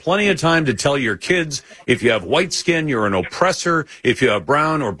 that they have plenty of time to tell your kids if you have white skin, you're an oppressor, if you have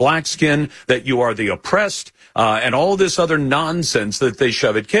brown or black skin, that you are the oppressed, and all this other nonsense that they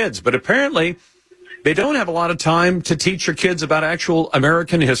shove at kids. But apparently, they don't have a lot of time to teach your kids about actual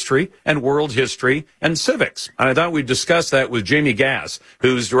American history and world history and civics. And I thought we'd discuss that with Jamie Gass,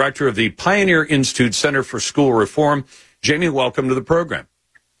 who's director of the Pioneer Institute Center for School Reform. Jamie, welcome to the program.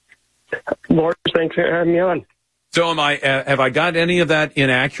 Lars, thanks for having me on. So have I got any of that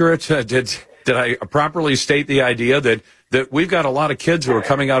inaccurate? Did I properly state the idea that we've got a lot of kids who are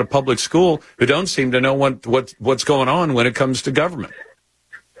coming out of public school who don't seem to know what's going on when it comes to government?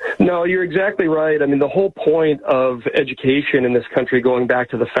 No, you're exactly right. I mean, the whole point of education in this country, going back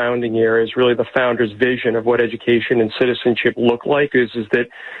to the founding era, is really the founders' vision of what education and citizenship look like, is that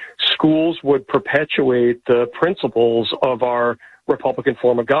schools would perpetuate the principles of our Republican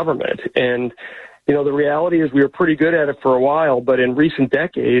form of government. And, you know, the reality is we were pretty good at it for a while, but in recent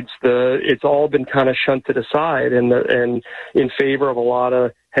decades, it's all been kind of shunted aside and in favor of a lot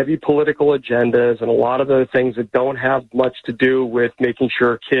of heavy political agendas and a lot of the things that don't have much to do with making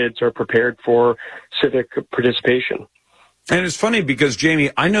sure kids are prepared for civic participation. And it's funny because, Jamie,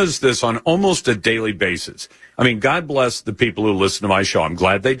 I notice this on almost a daily basis. I mean, God bless the people who listen to my show. I'm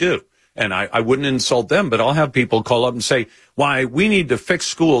glad they do. And I wouldn't insult them, but I'll have people call up and say, why, we need to fix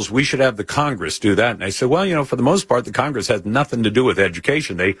schools. We should have the Congress do that. And I say, well, you know, for the most part, the Congress has nothing to do with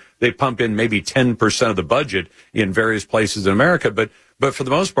education. They pump in maybe 10% of the budget in various places in America, but for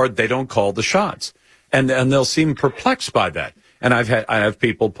the most part, they don't call the shots. And they'll seem perplexed by that. And I have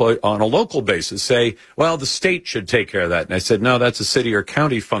people put on a local basis say, well, the state should take care of that. And I said, no, that's a city or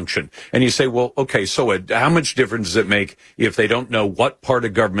county function. And you say, well, okay, so how much difference does it make if they don't know what part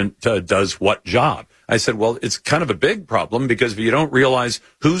of government does what job? I said, well, it's kind of a big problem because if you don't realize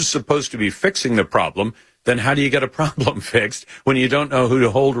who's supposed to be fixing the problem, then how do you get a problem fixed when you don't know who to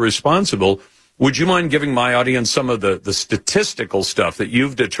hold responsible? Would you mind giving my audience some of the statistical stuff that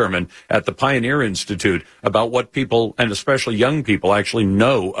you've determined at the Pioneer Institute about what people, and especially young people, actually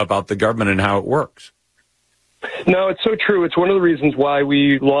know about the government and how it works? No, it's so true. It's one of the reasons why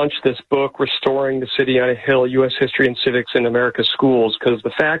we launched this book, Restoring the City on a Hill, U.S. History and Civics in America's Schools, because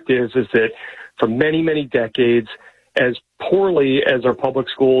the fact is that for many, many decades, as poorly as our public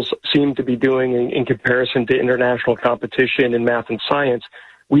schools seem to be doing in comparison to international competition in math and science,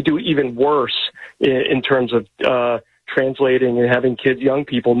 we do even worse in terms of translating and having kids, young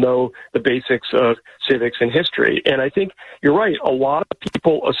people, know the basics of civics and history. And I think you're right. A lot of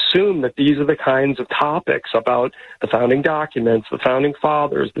people assume that these are the kinds of topics about the founding documents, the founding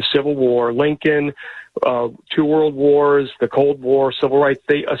fathers, the Civil War, Lincoln, 2 world wars, the Cold War, civil rights.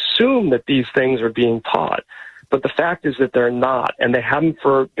 They assume that these things are being taught. But the fact is that they're not, and they haven't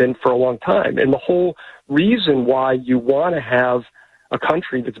been for a long time. And the whole reason why you want to have a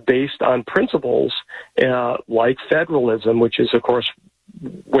country that's based on principles like federalism, which is, of course,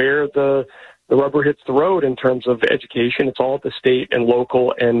 where the rubber hits the road in terms of education. It's all at the state and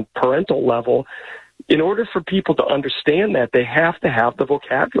local and parental level. In order for people to understand that, they have to have the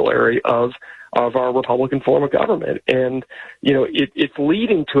vocabulary of our Republican form of government. And, you know, it's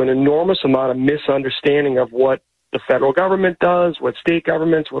leading to an enormous amount of misunderstanding of what the federal government does, what state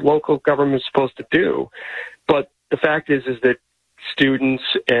governments, what local government's supposed to do. But the fact is that students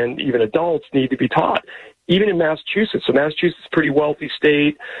and even adults need to be taught. Even in Massachusetts, so Massachusetts is a pretty wealthy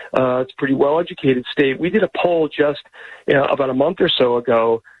state. It's a pretty well-educated state. We did a poll just about a month or so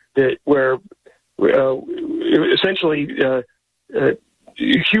ago where essentially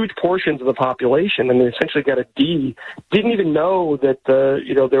huge portions of the population, and they essentially got a D, didn't even know that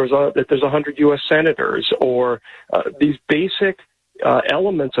there's 100 U.S. senators or these basic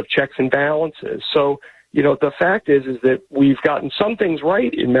elements of checks and balances. So, you know, the fact is that we've gotten some things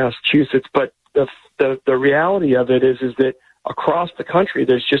right in Massachusetts, but the reality of it is that across the country,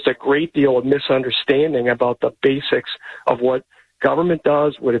 there's just a great deal of misunderstanding about the basics of what government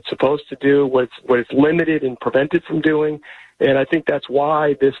does, what it's supposed to do, what it's limited and prevented from doing. And I think that's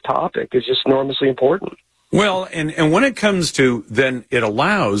why this topic is just enormously important. Well, and when it comes to, then it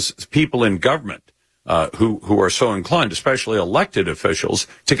allows people in government who are so inclined, especially elected officials,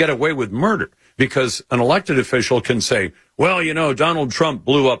 to get away with murder. Because an elected official can say, well, you know, Donald Trump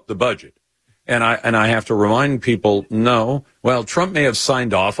blew up the budget. And I have to remind people, no, well, Trump may have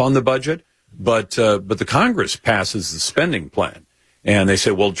signed off on the budget, but the Congress passes the spending plan. And they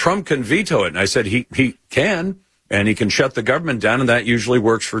say, well, Trump can veto it. And I said, he can, and he can shut the government down, and that usually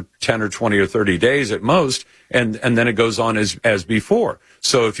works for 10 or 20 or 30 days at most, and then it goes on as before.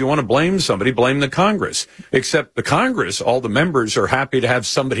 So if you want to blame somebody, blame the Congress. Except the Congress, all the members are happy to have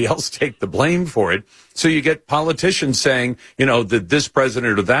somebody else take the blame for it. So you get politicians saying, that this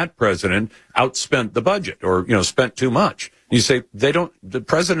president or that president outspent the budget or, spent too much. You say the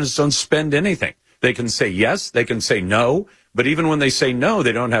presidents don't spend anything. They can say yes, they can say no, but even when they say no,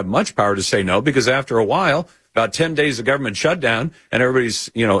 they don't have much power to say no, because after a while, about 10 days of government shutdown, and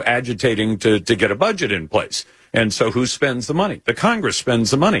everybody's, agitating to get a budget in place. And so who spends the money? The Congress spends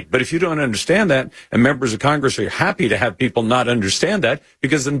the money. But if you don't understand that, and members of Congress are happy to have people not understand that,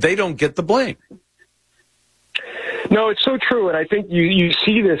 because then they don't get the blame. No, it's so true, and I think you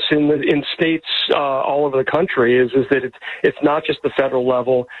see this in states all over the country. Is that it's not just the federal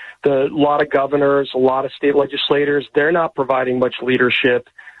level. A lot of governors, a lot of state legislators, they're not providing much leadership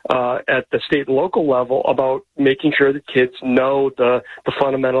at the state and local level about making sure that kids know the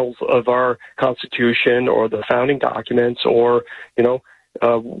fundamentals of our Constitution or the founding documents, or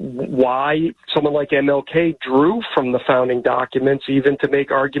why someone like MLK drew from the founding documents even to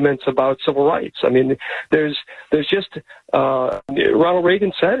make arguments about civil rights. I mean, there's just Ronald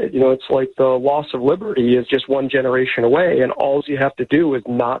Reagan said it. It's like the loss of liberty is just one generation away, and all you have to do is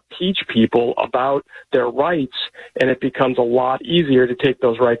not teach people about their rights, and it becomes a lot easier to take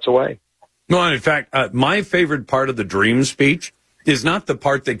those rights away. No, in fact, my favorite part of the Dream speech is not the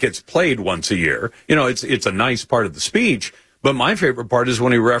part that gets played once a year. It's a nice part of the speech. But my favorite part is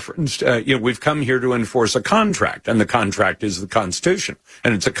when he referenced, we've come here to enforce a contract, and the contract is the Constitution,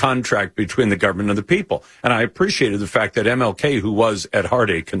 and it's a contract between the government and the people. And I appreciated the fact that MLK, who was at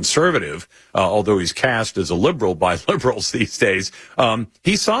heart a conservative, although he's cast as a liberal by liberals these days,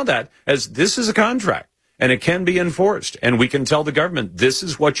 he saw that as this is a contract, and it can be enforced. And we can tell the government, this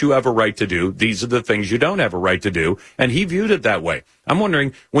is what you have a right to do. These are the things you don't have a right to do. And he viewed it that way. I'm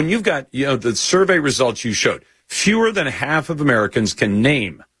wondering, when you've got, the survey results you showed, fewer than half of Americans can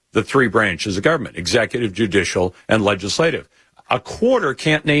name the three branches of government, executive, judicial, and legislative. A quarter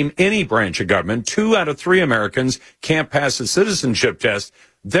can't name any branch of government. 2 out of 3 Americans can't pass a citizenship test.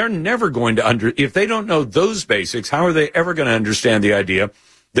 They're never going to if they don't know those basics, how are they ever going to understand the idea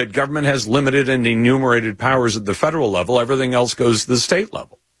that government has limited and enumerated powers at the federal level? Everything else goes to the state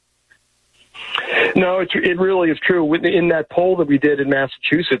level. No, it really is true. In that poll that we did in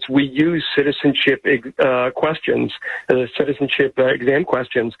Massachusetts, we used citizenship questions, citizenship exam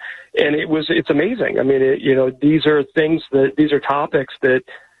questions, and it's amazing. I mean, these are these are topics that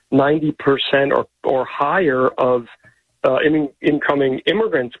 90% or higher of incoming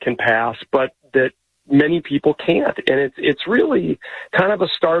immigrants can pass, but that many people can't. And it's really kind of a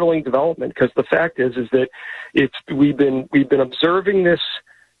startling development, because the fact is that we've been observing this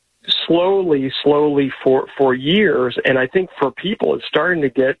slowly for years, and I think for people it's starting to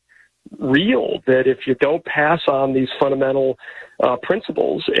get real that if you don't pass on these fundamental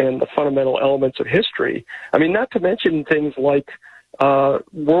principles and the fundamental elements of history, I mean, not to mention things like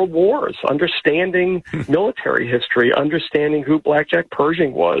world wars, understanding military history, understanding who Blackjack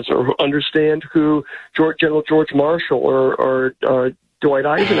Pershing was, or understand who General George Marshall or Dwight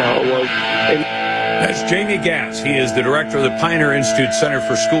Eisenhower was. That's Jamie Gass. He is the director of the Pioneer Institute Center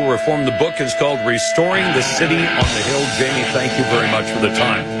for School Reform. The book is called Restoring the City on the Hill. Jamie, thank you very much for the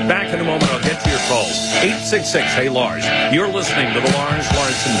time. Back in a moment, I'll get to your calls. 866-HEY-LARS. You're listening to the Lars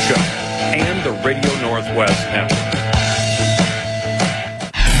Larson Show and the Radio Northwest Network.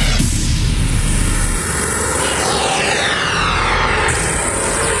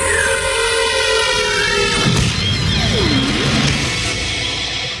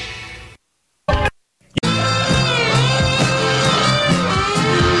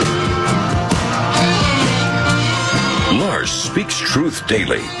 Speaks truth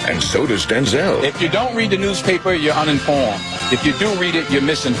daily, and so does Denzel. If you don't read the newspaper, you're uninformed. If you do read it, you're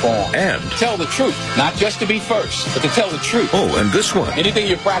misinformed. And tell the truth, not just to be first, but to tell the truth. Oh, and this one. Anything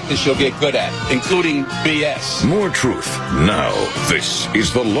you practice, you'll get good at, including BS. More truth. Now, this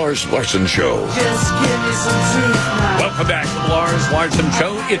is the Lars Larson Show. Just give me some truth now. Welcome back to the Lars Larson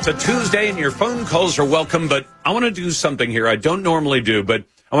Show. It's a Tuesday, and your phone calls are welcome, but I want to do something here I don't normally do, but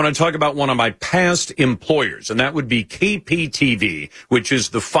I want to talk about one of my past employers, and that would be KPTV, which is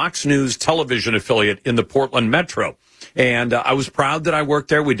the Fox News television affiliate in the Portland Metro. And I was proud that I worked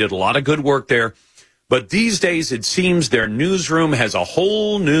there. We did a lot of good work there. But these days, it seems their newsroom has a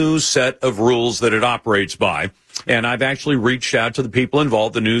whole new set of rules that it operates by. And I've actually reached out to the people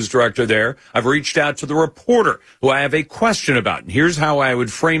involved, the news director there. I've reached out to the reporter who I have a question about. And here's how I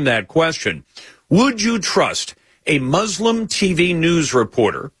would frame that question. Would you trust a Muslim TV news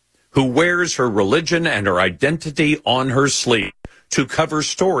reporter who wears her religion and her identity on her sleeve to cover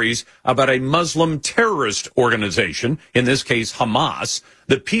stories about a Muslim terrorist organization, in this case Hamas,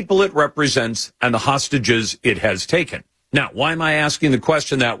 the people it represents, and the hostages it has taken. Now, why am I asking the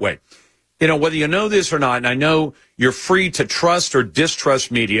question that way? You know, whether you know this or not, and I know you're free to trust or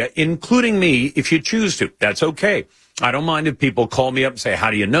distrust media, including me, if you choose to. That's okay. I don't mind if people call me up and say, how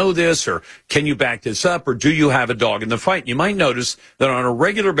do you know this? Or can you back this up? Or do you have a dog in the fight? You might notice that on a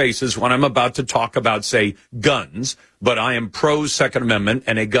regular basis, when I'm about to talk about, say, guns, but I am pro Second Amendment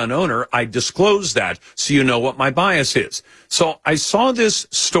and a gun owner, I disclose that so you know what my bias is. So I saw this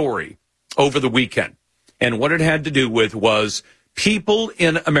story over the weekend, and what it had to do with was people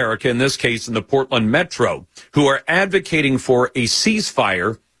in America, in this case in the Portland metro, who are advocating for a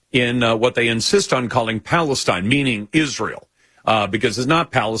ceasefire in what they insist on calling Palestine, meaning Israel, because it's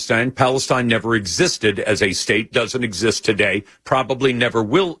not Palestine. Palestine never existed as a state, doesn't exist today, probably never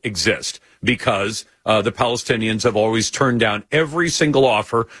will exist, because the Palestinians have always turned down every single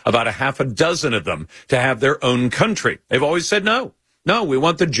offer, about a half a dozen of them, to have their own country. They've always said no. No, we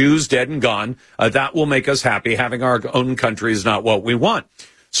want the Jews dead and gone. That will make us happy. Having our own country is not what we want.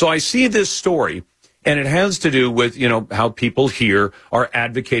 So I see this story, and it has to do with, you know, how people here are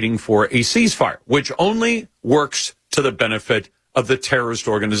advocating for a ceasefire, which only works to the benefit of the terrorist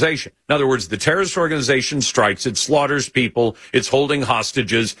organization. In other words, the terrorist organization strikes, it slaughters people, it's holding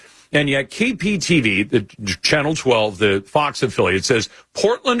hostages, and yet KPTV, the Channel 12, the Fox affiliate, says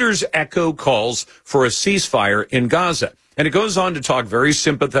Portlanders echo calls for a ceasefire in Gaza. And it goes on to talk very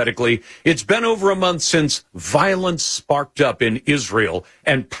sympathetically. It's been over a month since violence sparked up in Israel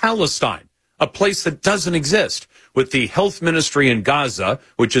and Palestine, a place that doesn't exist, with the health ministry in Gaza,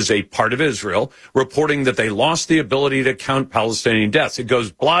 which is a part of Israel, reporting that they lost the ability to count Palestinian deaths. It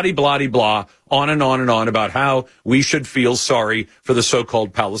goes blah-de-blah-de-blah, on and on and on about how we should feel sorry for the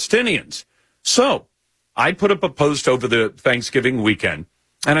so-called Palestinians. So I put up a post over the Thanksgiving weekend,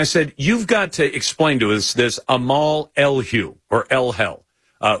 and I said, you've got to explain to us this Amal Elhu, or Elhel,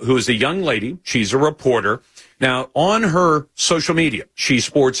 who is a young lady. She's a reporter. Now, on her social media, she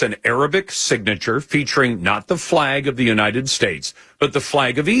sports an Arabic signature featuring not the flag of the United States, but the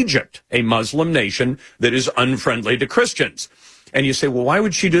flag of Egypt, a Muslim nation that is unfriendly to Christians. And you say, well, why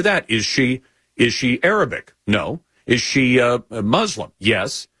would she do that? Is she Arabic? No. Is she a Muslim?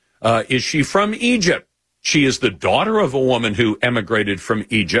 Yes. Is she from Egypt? She is the daughter of a woman who emigrated from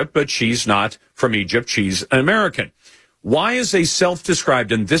Egypt, but she's not from Egypt. She's an American. Why is a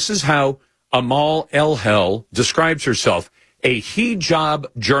self-described, and this is how Amal Elhel describes herself, a hijab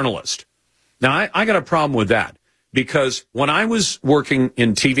journalist? Now, I got a problem with that, because when I was working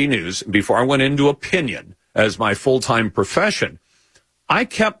in TV news, before I went into opinion as my full-time profession, I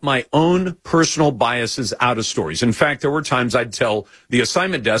kept my own personal biases out of stories. In fact, there were times I'd tell the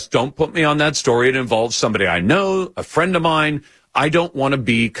assignment desk, don't put me on that story. It involves somebody I know, a friend of mine. I don't want to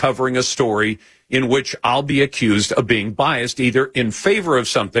be covering a story in which I'll be accused of being biased, either in favor of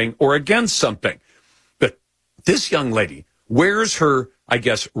something or against something. But this young lady wears her, I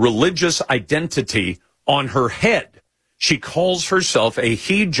guess, religious identity on her head. She calls herself a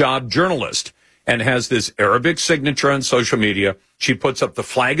hijab journalist and has this Arabic signature on social media. She puts up the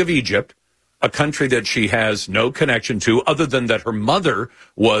flag of Egypt, a country that she has no connection to, other than that her mother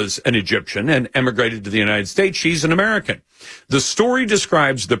was an Egyptian and emigrated to the United States. She's an American. The story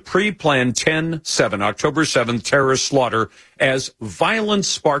describes the pre-planned October 7th terrorist slaughter as violence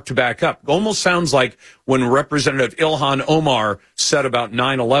sparked back up. Almost sounds like when Representative Ilhan Omar said about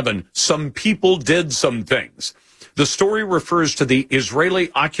 9/11, some people did some things. The story refers to the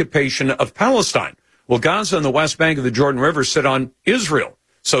Israeli occupation of Palestine. Well, Gaza and the West Bank of the Jordan River sit on Israel.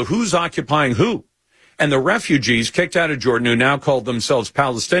 So who's occupying who? And the refugees kicked out of Jordan, who now call themselves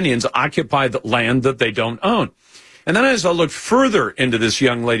Palestinians, occupy the land that they don't own. And then as I looked further into this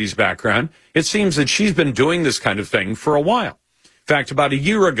young lady's background, it seems that she's been doing this kind of thing for a while. In fact, about a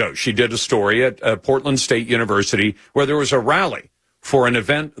year ago, she did a story at Portland State University where there was a rally for an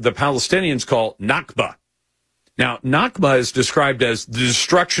event the Palestinians call Nakba. Now, Nakba is described as the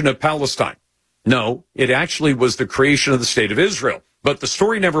destruction of Palestine. No, it actually was the creation of the state of Israel. But the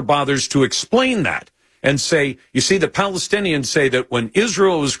story never bothers to explain that and say, you see, the Palestinians say that when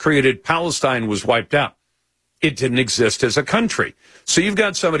Israel was created, Palestine was wiped out. It didn't exist as a country. So you've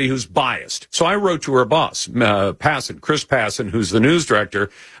got somebody who's biased. So I wrote to her boss, Chris Passon, who's the news director.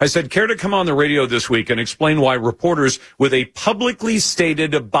 I said, care to come on the radio this week and explain why reporters with a publicly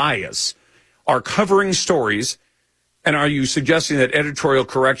stated bias are covering stories? And are you suggesting that editorial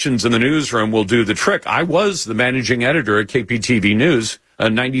corrections in the newsroom will do the trick? I was the managing editor at KPTV News,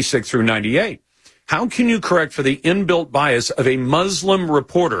 96 through 98. how can you correct for the inbuilt bias of a Muslim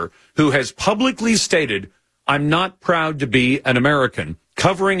reporter who has publicly stated, I'm not proud to be an American,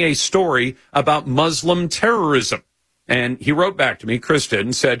 covering a story about Muslim terrorism? And he wrote back to me, Chris did,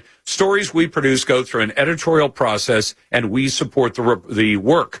 and said, stories we produce go through an editorial process, and we support the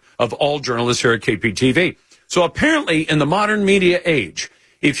work of all journalists here at KPTV. So apparently, in the modern media age,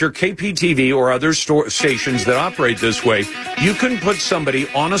 if you're KPTV or other stations that operate this way, you can put somebody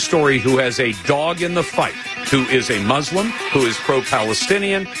on a story who has a dog in the fight, who is a Muslim, who is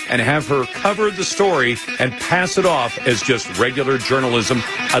pro-Palestinian, and have her cover the story and pass it off as just regular journalism.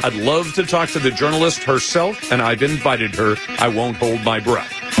 I'd love to talk to the journalist herself, and I've invited her. I won't hold my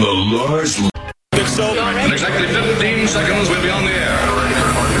breath. The Lars. It's over. In exactly 15 seconds, we'll be on the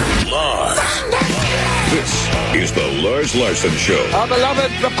air. Lars. This is the Lars Larson Show. Our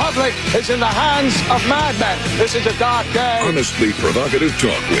beloved republic is in the hands of madmen. This is a dark day. Honestly provocative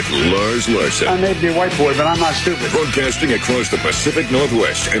talk with Lars Larson. I may be a white boy, but I'm not stupid. Broadcasting across the Pacific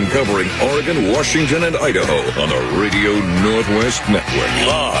Northwest and covering Oregon, Washington, and Idaho on the Radio Northwest Network.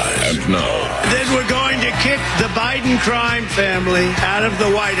 Live. And now. Then we're going to kick the Biden crime family out of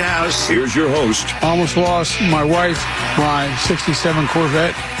the White House. Here's your host. Almost lost my wife, my 67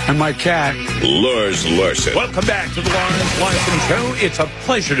 Corvette, and my cat. Lars Larson. Welcome back to the Lars Larson Show. It's a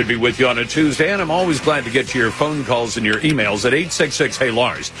pleasure to be with you on a Tuesday, and I'm always glad to get to your phone calls and your emails at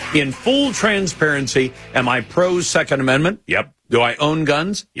 866-HEY-LARS. In full transparency, am I pro-Second Amendment? Yep. Do I own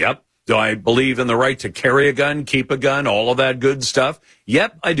guns? Yep. Do I believe in the right to carry a gun, keep a gun, all of that good stuff?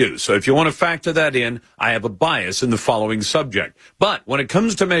 Yep, I do. So if you want to factor that in, I have a bias in the following subject. But when it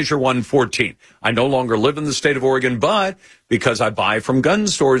comes to Measure 114, I no longer live in the state of Oregon, but because I buy from gun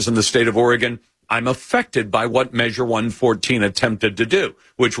stores in the state of Oregon, I'm affected by what Measure 114 attempted to do,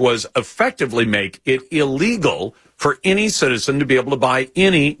 which was effectively make it illegal for any citizen to be able to buy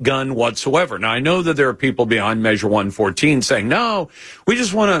any gun whatsoever. Now, I know that there are people behind Measure 114 saying, no, we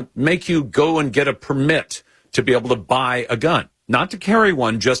just want to make you go and get a permit to be able to buy a gun. Not to carry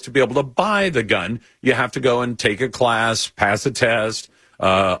one, just to be able to buy the gun. You have to go and take a class, pass a test,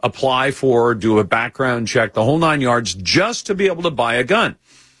 apply for, do a background check, the whole 9 yards, just to be able to buy a gun.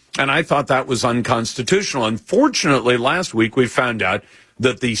 And I thought that was unconstitutional. Unfortunately, last week we found out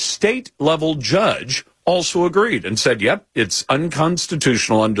that the state-level judge also agreed and said, yep, it's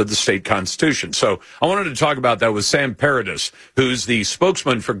unconstitutional under the state constitution. So I wanted to talk about that with Sam Paradis, who's the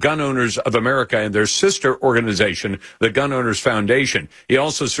spokesman for Gun Owners of America and their sister organization, the Gun Owners Foundation. He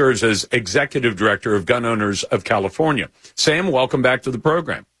also serves as executive director of Gun Owners of California. Sam, welcome back to the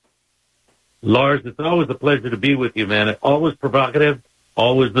program. Lars, it's always a pleasure to be with you, man. It's always provocative,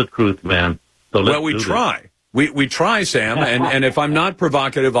 always the truth, man. So well, we try. We try, Sam, and if I'm not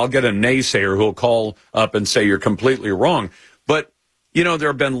provocative, I'll get a naysayer who'll call up and say you're completely wrong. But, you know, there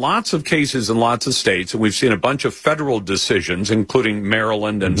have been lots of cases in lots of states, and we've seen a bunch of federal decisions, including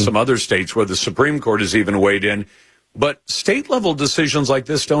Maryland and some other states where the Supreme Court has even weighed in. But state-level decisions like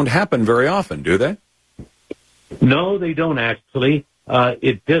this don't happen very often, do they? No, they don't, actually.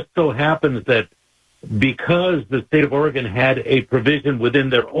 It just so happens that because the state of Oregon had a provision within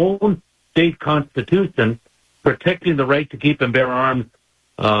their own state constitution protecting the right to keep and bear arms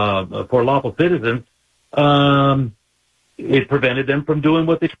for lawful citizens, it prevented them from doing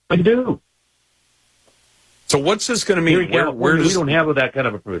what they tried to do. So what's this going to mean? Where we don't have that kind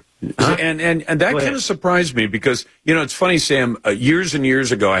of a provision. Huh? And that kind of surprised me because, you know, it's funny, Sam, years and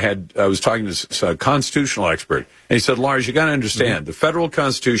years ago I was talking to a constitutional expert, and he said, Lars, you got to understand, the federal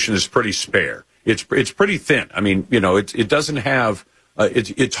constitution is pretty spare. It's pretty thin. I mean, you know, it doesn't have...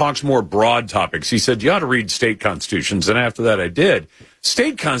 It talks more broad topics. He said, you ought to read state constitutions. And after that, I did.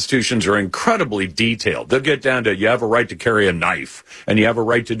 State constitutions are incredibly detailed. They'll get down to you have a right to carry a knife, and you have a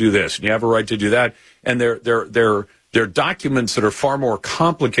right to do this, and you have a right to do that. And they're documents that are far more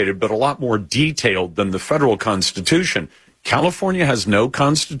complicated, but a lot more detailed than the federal constitution. California has no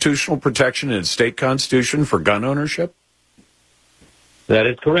constitutional protection in its state constitution for gun ownership? That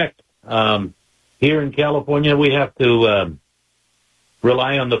is correct. Here in California, we have to...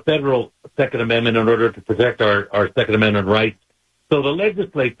 rely on the federal Second Amendment in order to protect our Second Amendment rights. So the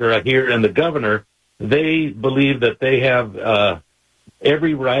legislature here and the governor, they believe that they have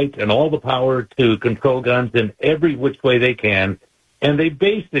every right and all the power to control guns in every which way they can, and they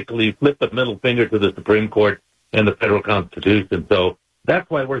basically flip the middle finger to the Supreme Court and the federal Constitution. So that's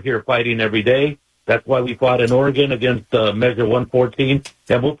why we're here fighting every day. That's why we fought in Oregon against Measure 114,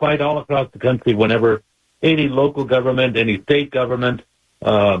 and we'll fight all across the country whenever any local government, any state government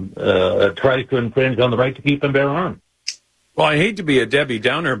tries to infringe on the right to keep and bear arms. Well, I hate to be a Debbie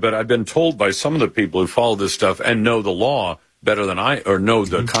Downer, but I've been told by some of the people who follow this stuff and know the law better than know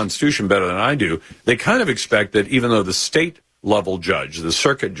the Constitution better than I do, they kind of expect that even though the state level judge, the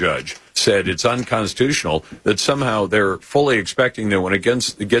circuit judge, said it's unconstitutional, that somehow they're fully expecting that when it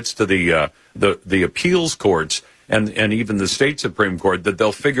gets to the appeals courts and even the state Supreme Court, that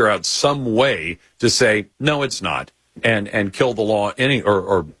they'll figure out some way to say, no, it's not, and kill the law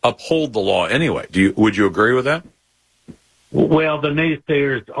or uphold the law anyway. Would you agree with that? Well, the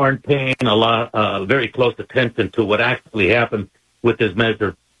naysayers aren't paying very close attention to what actually happened with this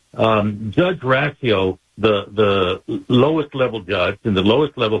measure. Judge Ratio, the lowest level judge in the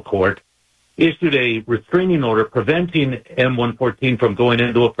lowest level court, issued a restraining order preventing M114 from going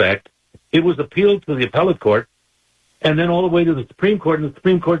into effect. It was appealed to the appellate court, and then all the way to the Supreme Court, and the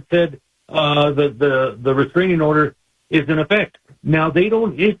Supreme Court said the restraining order is in effect. Now, they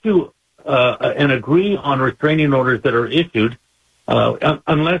don't issue and agree on restraining orders that are issued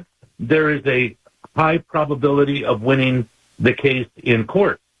unless there is a high probability of winning the case in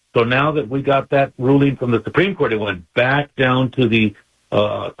court. So now that we got that ruling from the Supreme Court, it went back down to the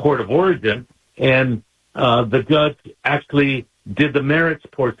Court of Origin, and the judge actually did the merits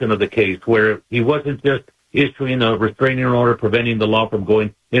portion of the case, where he wasn't just issuing a restraining order preventing the law from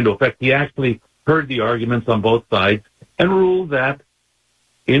going into effect. He actually heard the arguments on both sides and ruled that,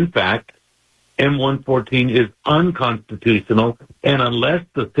 in fact, M114 is unconstitutional, and unless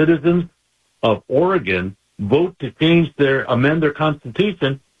the citizens of Oregon vote to amend their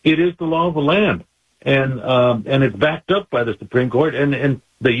constitution, it is the law of the land. And it's backed up by the Supreme Court and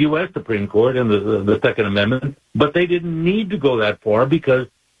the U.S. Supreme Court and the Second Amendment, but they didn't need to go that far because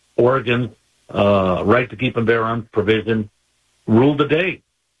Oregon's right to keep and bear arms provision ruled the day.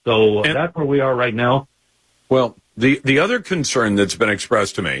 So that's where we are right now. Well, the other concern that's been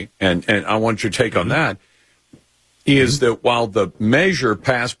expressed to me, and I want your take on that, is that while the measure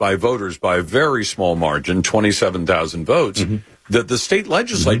passed by voters by a very small margin, 27,000 votes, that the state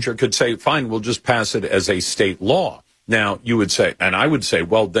legislature could say, fine, we'll just pass it as a state law. Now, you would say, and I would say,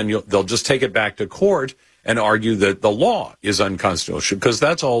 well, then they'll just take it back to court and argue that the law is unconstitutional, because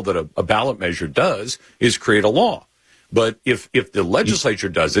that's all that a ballot measure does, is create a law. But if the legislature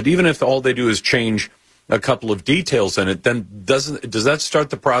does it, even if all they do is change a couple of details in it, then does that start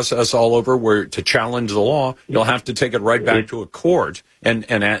the process all over, where to challenge the law, you'll have to take it right back to a court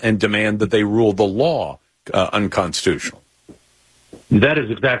and demand that they rule the law unconstitutional? That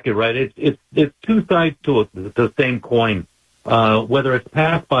is exactly right. It's two sides to the same coin. Whether it's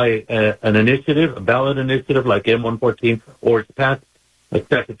passed by an initiative, a ballot initiative like M114, or it's passed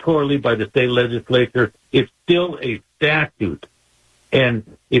statutorily by the state legislature, it's still a statute,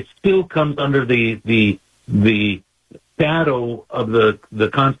 and it still comes under the shadow of the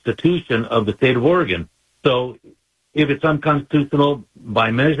Constitution of the state of Oregon. So if it's unconstitutional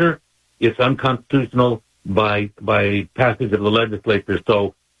by measure, it's unconstitutional by passage of the legislature.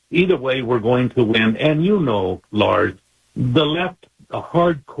 So either way, we're going to win. And you know, Lars, the left, the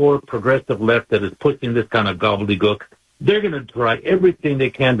hardcore progressive left that is pushing this kind of gobbledygook, they're going to try everything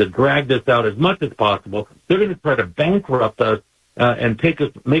they can to drag this out as much as possible. They're going to try to bankrupt us and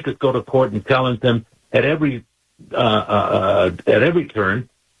make us go to court and challenge them at every turn,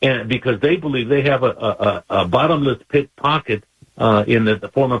 and because they believe they have a bottomless pit pocket in the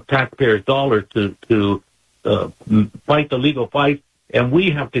form of taxpayers' dollars to fight the legal fight, and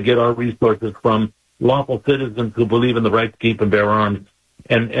we have to get our resources from lawful citizens who believe in the right to keep and bear arms.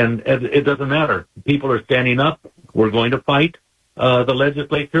 And it doesn't matter. People are standing up. We're going to fight the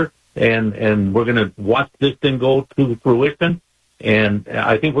legislature, and we're going to watch this thing go to fruition. And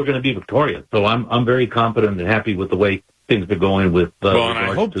I think we're going to be victorious. So I'm very confident and happy with the way things are going with. Well, and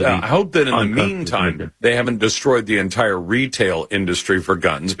I hope that in the meantime they haven't destroyed the entire retail industry for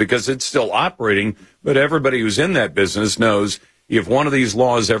guns, because it's still operating. But everybody who's in that business knows if one of these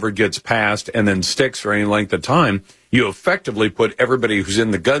laws ever gets passed and then sticks for any length of time, you effectively put everybody who's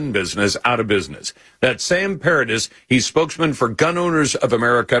in the gun business out of business. That's Sam Paradis. He's spokesman for Gun Owners of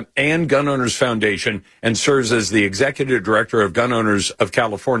America and Gun Owners Foundation, and serves as the executive director of Gun Owners of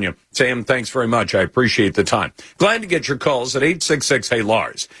California. Sam, thanks very much. I appreciate the time. Glad to get your calls at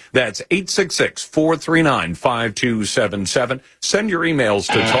 866-HEY-LARS. That's 866-439-5277. Send your emails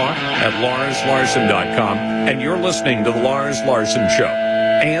to talk@LarsLarson.com. And you're listening to The Lars Larson Show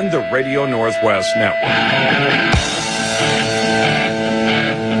and the Radio Northwest Network.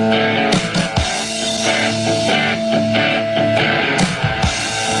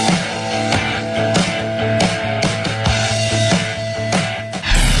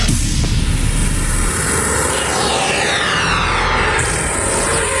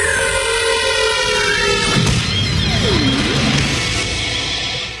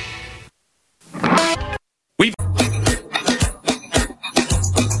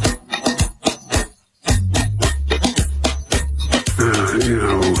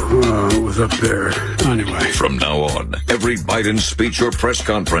 was up there. Anyway. From now on, every Biden speech or press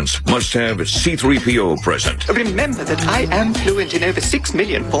conference must have C-3PO present. Remember that I am fluent in over 6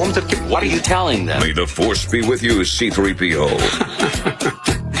 million forms of... What are you telling them? May the force be with you, C-3PO.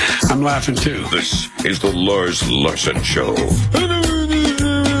 I'm laughing too. This is the Lars Larson Show.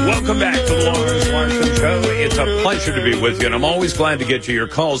 Welcome back to the Lars Larson Show. It's a pleasure to be with you, and I'm always glad to get to your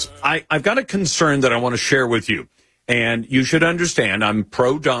calls. I've got a concern that I want to share with you, and you should understand I'm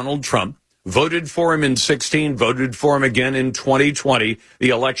pro-Donald Trump. Voted for him in 2016, voted for him again in 2020, the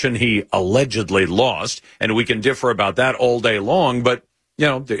election he allegedly lost, and we can differ about that all day long, but,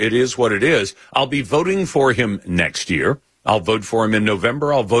 it is what it is. I'll be voting for him next year. I'll vote for him in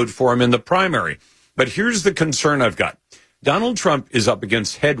November. I'll vote for him in the primary. But here's the concern I've got. Donald Trump is up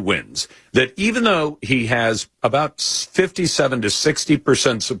against headwinds that even though he has about 57 to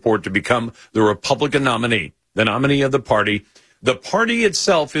 60% support to become the Republican nominee, the nominee of the party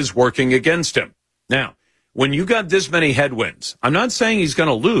itself is working against him. Now, when you got this many headwinds, I'm not saying he's going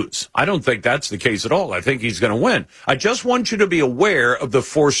to lose. I don't think that's the case at all. I think he's going to win. I just want you to be aware of the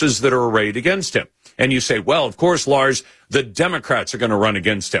forces that are arrayed against him. And you say, well, of course, Lars, the Democrats are going to run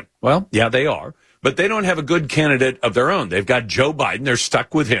against him. Well, yeah, they are. But they don't have a good candidate of their own. They've got Joe Biden. They're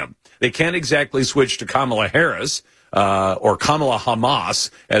stuck with him. They can't exactly switch to Kamala Harris, or Kamala Hamas,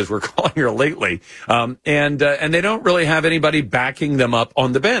 as we're calling her lately. And they don't really have anybody backing them up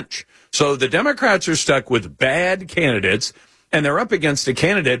on the bench. So the Democrats are stuck with bad candidates, and they're up against a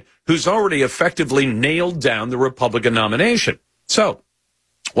candidate who's already effectively nailed down the Republican nomination. So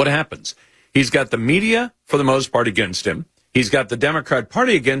what happens? He's got the media, for the most part, against him. He's got the Democrat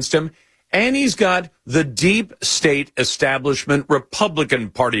Party against him. And he's got the deep state establishment Republican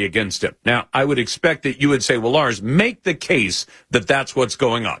Party against him. Now, I would expect that you would say, well, Lars, make the case that that's what's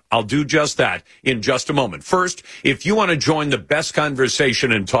going on. I'll do just that in just a moment. First, if you want to join the best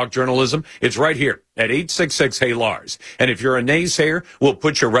conversation in talk journalism, it's right here at 866-HEY-LARS. And if you're a naysayer, we'll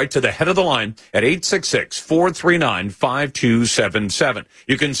put you right to the head of the line at 866-439-5277.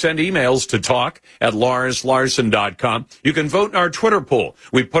 You can send emails to talk@LarsLarson.com. You can vote in our Twitter poll.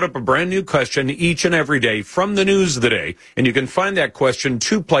 We put up a brand new question each and every day from the news of the day, and you can find that question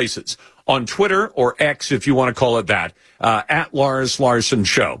two places, on Twitter or X, if you want to call it that, at Lars Larson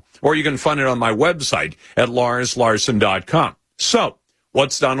Show. Or you can find it on my website at LarsLarson.com. So,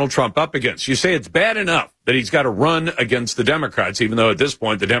 what's Donald Trump up against? You say it's bad enough that he's got to run against the Democrats, even though at this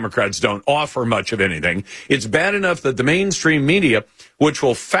point the Democrats don't offer much of anything. It's bad enough that the mainstream media, which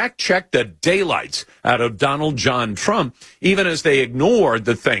will fact-check the daylights out of Donald John Trump, even as they ignore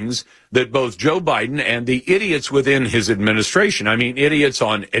the things that both Joe Biden and the idiots within his administration, I mean idiots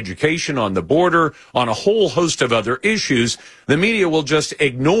on education, on the border, on a whole host of other issues, the media will just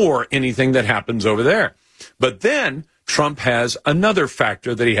ignore anything that happens over there. But then Trump has another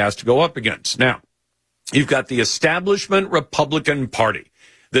factor that he has to go up against. Now, you've got the establishment Republican Party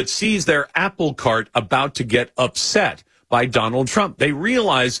that sees their apple cart about to get upset by Donald Trump. They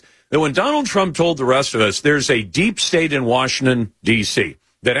realize that when Donald Trump told the rest of us there's a deep state in Washington, D.C.,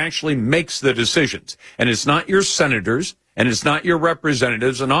 that actually makes the decisions, and it's not your senators, and it's not your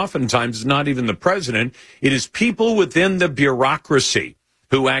representatives, and oftentimes it's not even the president, it is people within the bureaucracy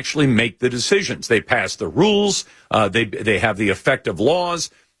who actually make the decisions. They pass the rules, they have the effect of laws,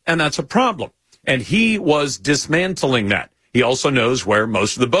 and that's a problem. And he was dismantling that. He also knows where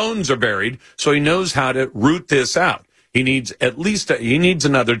most of the bones are buried, so he knows how to root this out. He needs he needs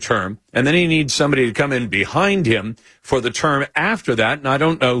another term, and then he needs somebody to come in behind him for the term after that, and I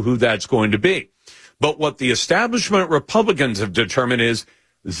don't know who that's going to be. But what the establishment Republicans have determined is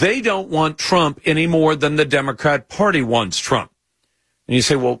they don't want Trump any more than the Democrat Party wants Trump. And you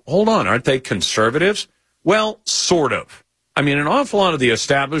say, well, hold on, aren't they conservatives? Well, sort of. I mean, an awful lot of the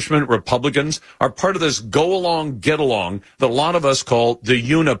establishment Republicans are part of this go-along, get-along that a lot of us call the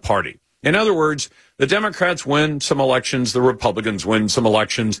uniparty. In other words, the Democrats win some elections, the Republicans win some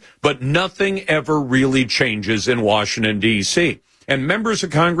elections, but nothing ever really changes in Washington, D.C. And members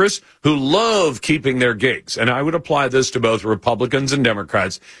of Congress who love keeping their gigs, and I would apply this to both Republicans and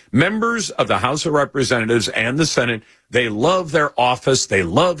Democrats, members of the House of Representatives and the Senate, they love their office, they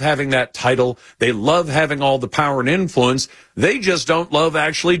love having that title, they love having all the power and influence, they just don't love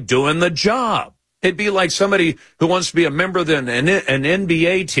actually doing the job. It'd be like somebody who wants to be a member of an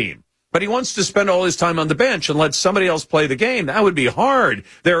NBA team, but he wants to spend all his time on the bench and let somebody else play the game. That would be hard.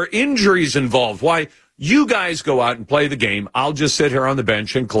 There are injuries involved. Why? You guys go out and play the game. I'll just sit here on the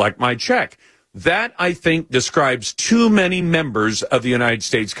bench and collect my check. That, I think, describes too many members of the United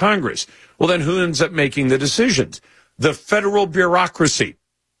States Congress. Well, then who ends up making the decisions? The federal bureaucracy.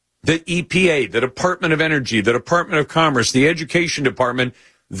 the EPA, the Department of Energy, the Department of Commerce, the Education Department,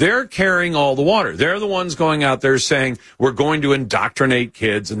 they're carrying all the water. They're the ones going out there saying we're going to indoctrinate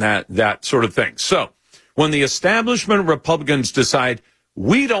kids and that sort of thing. So when the establishment Republicans decide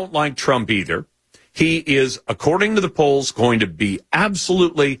we don't like Trump either, he is, according to the polls, going to be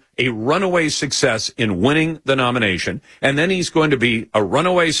absolutely a runaway success in winning the nomination. And then he's going to be a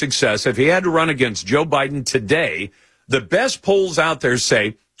runaway success if he had to run against Joe Biden today. The best polls out there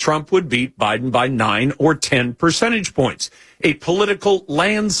say Trump would beat Biden by 9 or 10 percentage points, a political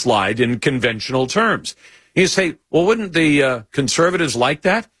landslide in conventional terms. You say, well, wouldn't the conservatives like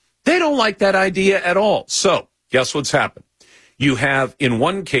that? They don't like that idea at all. So guess what's happened? You have, in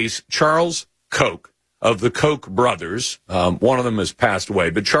one case, Charles Koch of the Koch brothers. One of them has passed away,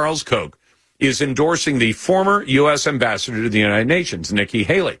 but Charles Koch is endorsing the former U.S. ambassador to the United Nations, Nikki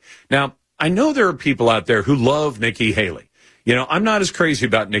Haley. Now, I know there are people out there who love Nikki Haley. You know, I'm not as crazy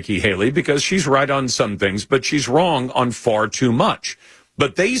about Nikki Haley because she's right on some things, but she's wrong on far too much.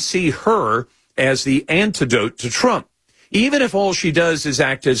 But they see her as the antidote to Trump, even if all she does is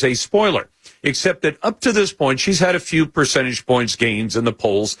act as a spoiler, except that up to this point, she's had a few percentage points gains in the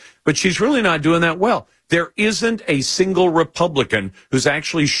polls, but she's really not doing that well. There isn't a single Republican who's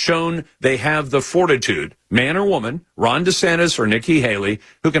actually shown they have the fortitude, man or woman, Ron DeSantis or Nikki Haley,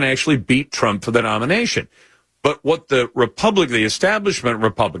 who can actually beat Trump for the nomination. But what the establishment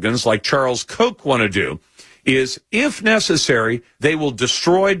Republicans like Charles Koch want to do is, if necessary, they will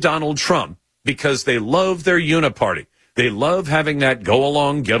destroy Donald Trump because they love their uniparty. They love having that go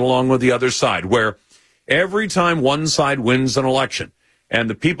along, get along with the other side, where every time one side wins an election and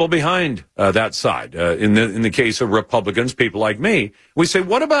the people behind that side, in the case of Republicans, people like me, we say,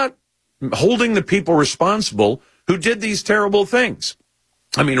 what about holding the people responsible who did these terrible things?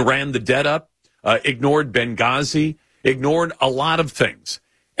 I mean, ran the debt up, ignored Benghazi, ignored a lot of things,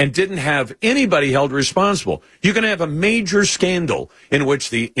 and didn't have anybody held responsible. You can have a major scandal in which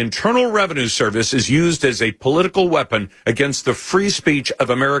the Internal Revenue Service is used as a political weapon against the free speech of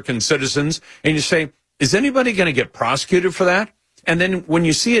American citizens, and you say, is anybody going to get prosecuted for that? And then when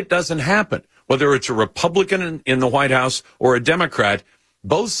you see it doesn't happen, whether it's a Republican in the White House or a Democrat,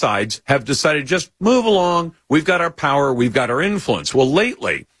 both sides have decided just move along. We've got our power. We've got our influence. Well,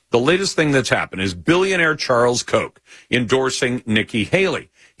 lately, the latest thing that's happened is billionaire Charles Koch endorsing Nikki Haley.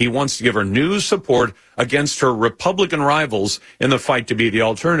 He wants to give her new support against her Republican rivals in the fight to be the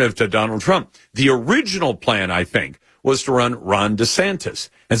alternative to Donald Trump. The original plan, I think, was to run Ron DeSantis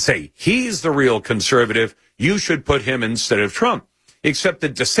and say, he's the real conservative. You should put him instead of Trump. Except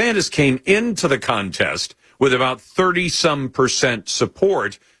that DeSantis came into the contest with about 30-some%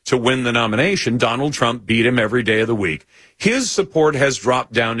 support to win the nomination. Donald Trump beat him every day of the week. His support has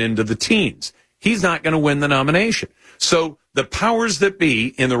dropped down into the teens. He's not going to win the nomination. So the powers that be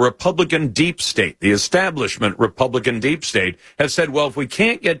in the Republican deep state, the establishment Republican deep state, have said, well, if we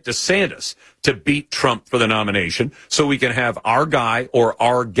can't get DeSantis to beat Trump for the nomination so we can have our guy or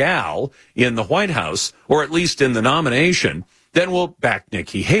our gal in the White House, or at least in the nomination, then we'll back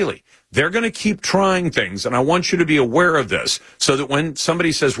Nikki Haley. They're going to keep trying things, and I want you to be aware of this so that when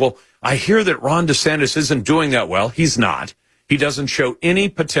somebody says, well, I hear that Ron DeSantis isn't doing that well, he's not. He doesn't show any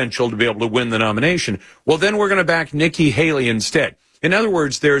potential to be able to win the nomination. Well, then we're going to back Nikki Haley instead. In other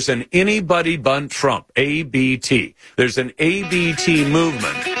words, there's an anybody but Trump, ABT. There's an ABT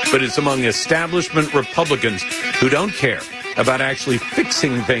movement, but it's among establishment Republicans who don't care about actually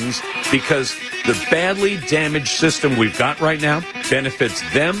fixing things because the badly damaged system we've got right now benefits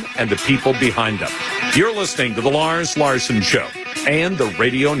them and the people behind them. You're listening to the Lars Larson Show and the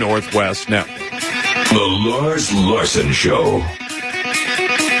Radio Northwest Network. The Lars Larson Show.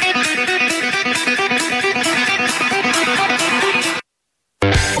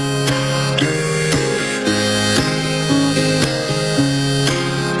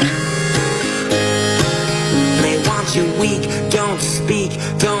 They want you weak, don't speak,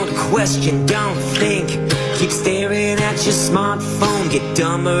 don't question, don't think. Keep staring at your smartphone, get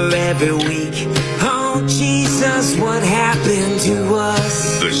dumber every week. Oh, Jesus, what happened to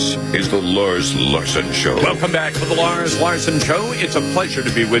us? This is the Lars Larson Show. Welcome back to the Lars Larson Show. It's a pleasure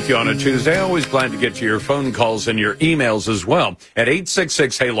to be with you on a Tuesday. Always glad to get to your phone calls and your emails as well at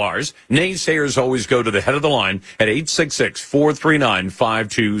 866-HEY-LARS. Naysayers always go to the head of the line at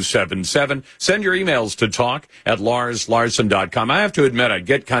 866-439-5277. Send your emails to talk@LarsLarson.com. I have to admit, I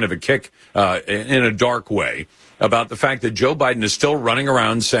get kind of a kick in a dark way about the fact that Joe Biden is still running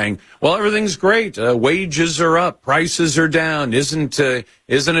around saying, well, everything's great. Wages are up. Prices are down. Isn't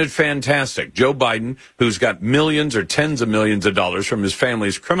it fantastic? Joe Biden, who's got millions or tens of millions of dollars from his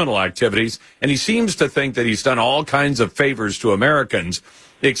family's criminal activities, and he seems to think that he's done all kinds of favors to Americans,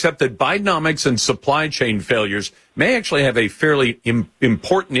 except that Bidenomics and supply chain failures may actually have a fairly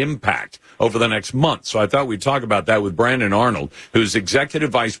important impact over the next month. So I thought we'd talk about that with Brandon Arnold, who's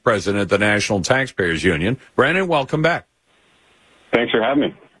Executive Vice President at the National Taxpayers Union. Brandon, welcome back. Thanks for having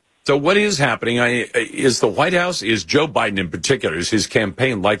me. So what is happening? Is the White House, is Joe Biden in particular, is his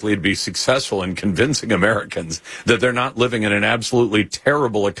campaign likely to be successful in convincing Americans that they're not living in an absolutely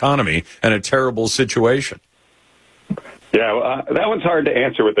terrible economy and a terrible situation? Yeah, that one's hard to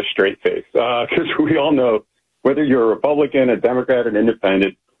answer with a straight face because we all know, whether you're a Republican, a Democrat, an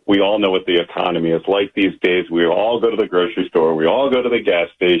independent, we all know what the economy is like these days. We all go to the grocery store, we all go to the gas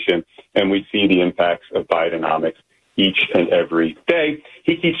station, and we see the impacts of Bidenomics each and every day.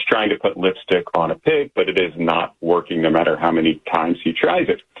 He keeps trying to put lipstick on a pig, but it is not working no matter how many times he tries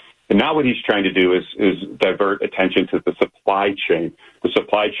it. And now what he's trying to do is divert attention to the supply chain. The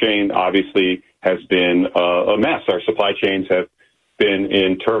supply chain obviously has been a mess. Our supply chains have been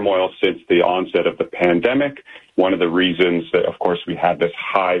in turmoil since the onset of the pandemic. One of the reasons that, of course, we have this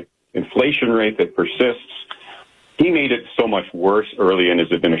high inflation rate that persists. He made it so much worse early in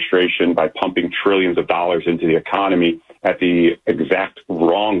his administration by pumping trillions of dollars into the economy at the exact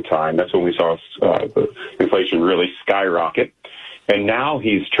wrong time. That's when we saw the inflation really skyrocket. And now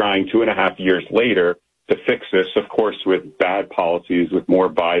he's trying 2.5 years later to fix this, of course, with bad policies, with more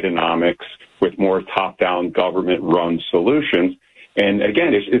Bidenomics, with more top-down government-run solutions. And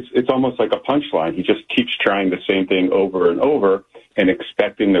again, it's almost like a punchline. He just keeps trying the same thing over and over and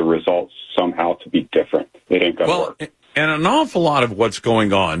expecting the results somehow to be different. It ain't going to work. And an awful lot of what's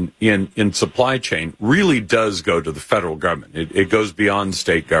going on in supply chain really does go to the federal government. It goes beyond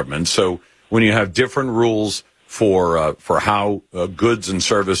state government. So when you have different rules for how goods and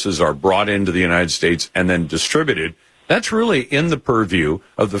services are brought into the United States and then distributed, that's really in the purview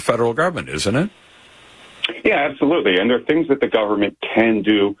of the federal government, isn't it? Yeah, absolutely. And there are things that the government can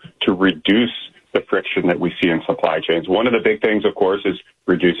do to reduce the friction that we see in supply chains. One of the big things, of course, is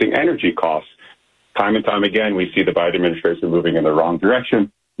reducing energy costs. Time and time again, we see the Biden administration moving in the wrong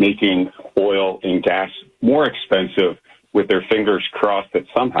direction, making oil and gas more expensive, with their fingers crossed that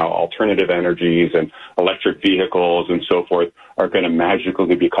somehow alternative energies and electric vehicles and so forth are going to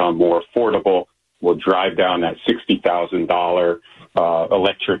magically become more affordable. We'll drive down that $60,000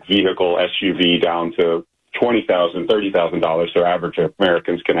 electric vehicle SUV down to $20,000, $30,000 so average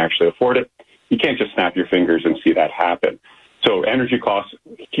Americans can actually afford it. You can't just snap your fingers and see that happen. So energy costs,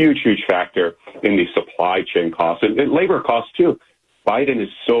 huge factor in the supply chain costs and labor costs too. Biden is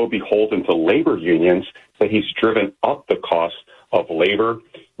so beholden to labor unions that he's driven up the cost of labor.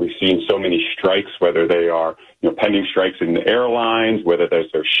 We've seen so many strikes, whether they are pending strikes in the airlines, whether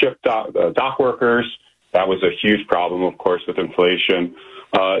there's their ship dock workers. That was a huge problem, of course, with inflation.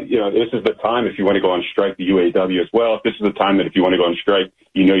 This is the time if you want to go on strike, the UAW as well. This is the time that if you want to go on strike,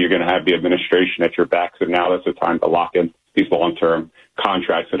 you're going to have the administration at your back. So now that's the time to lock in these long-term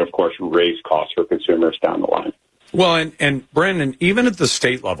contracts that, of course, raise costs for consumers down the line. Well, and Brandon, even at the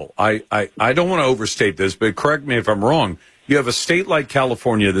state level, I don't want to overstate this, but correct me if I'm wrong. You have a state like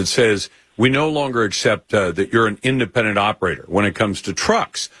California that says we no longer accept that you're an independent operator when it comes to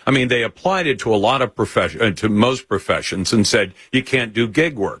trucks. I mean, they applied it to a lot of to most professions and said you can't do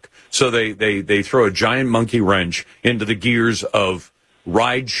gig work. So they throw a giant monkey wrench into the gears of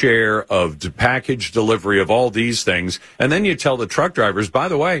ride share, of package delivery, of all these things. And then you tell the truck drivers, by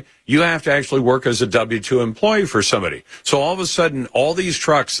the way, you have to actually work as a W-2 employee for somebody. So all of a sudden, all these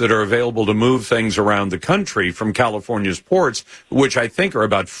trucks that are available to move things around the country from California's ports, which I think are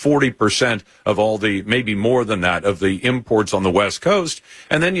about 40% of all the, maybe more than that, of the imports on the West Coast.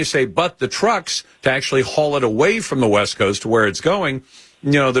 And then you say, but the trucks to actually haul it away from the West Coast to where it's going,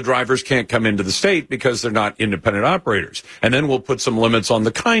 the drivers can't come into the state because they're not independent operators. And then we'll put some limits on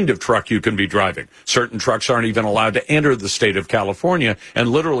the kind of truck you can be driving. Certain trucks aren't even allowed to enter the state of California and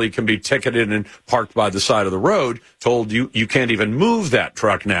literally can be ticketed and parked by the side of the road, told you can't even move that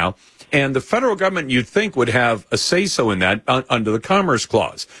truck now. And the federal government, you'd think, would have a say-so in that under the Commerce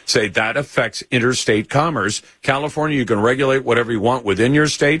Clause. Say that affects interstate commerce. California, you can regulate whatever you want within your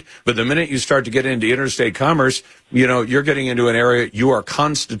state, but the minute you start to get into interstate commerce, you're getting into an area you are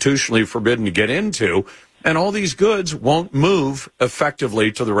constitutionally forbidden to get into, and all these goods won't move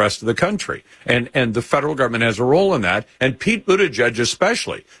effectively to the rest of the country. And the federal government has a role in that, and Pete Buttigieg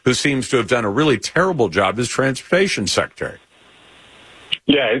especially, who seems to have done a really terrible job as transportation secretary.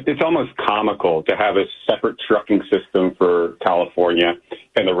 Yeah, it's almost comical to have a separate trucking system for California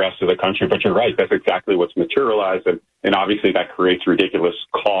and the rest of the country. But you're right, that's exactly what's materialized. And obviously that creates ridiculous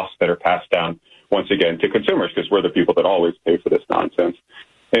costs that are passed down, once again, to consumers, because we're the people that always pay for this nonsense.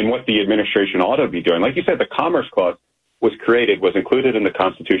 And what the administration ought to be doing, like you said, the Commerce Clause was included in the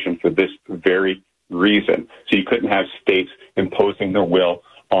Constitution for this very reason. So you couldn't have states imposing their will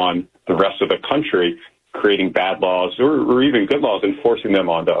on the rest of the country, creating bad laws or even good laws and forcing them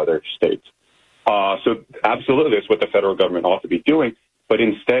onto other states. So absolutely, that's what the federal government ought to be doing. But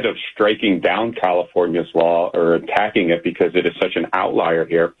instead of striking down California's law or attacking it because it is such an outlier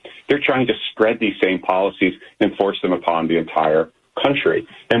here, they're trying to spread these same policies and force them upon the entire country.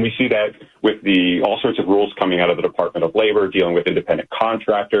 And we see that with all sorts of rules coming out of the Department of Labor, dealing with independent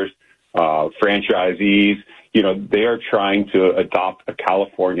contractors, franchisees. They are trying to adopt a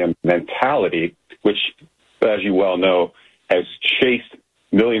California mentality, which, as you well know, has chased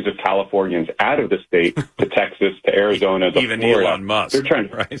millions of Californians out of the state to Texas, to Arizona, to even Florida. Elon Musk. They're trying,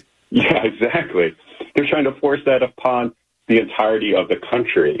 right? Yeah, exactly. They're trying to force that upon the entirety of the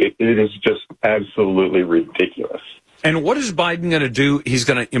country. It is just absolutely ridiculous. And what is Biden going to do? He's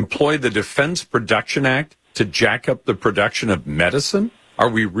going to employ the Defense Production Act to jack up the production of medicine? Are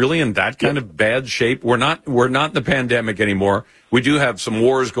we really in that kind of bad shape? We're not in the pandemic anymore. We do have some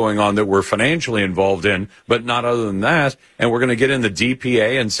wars going on that we're financially involved in, but not other than that. And we're going to get in the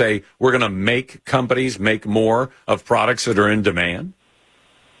DPA and say we're going to make companies make more of products that are in demand?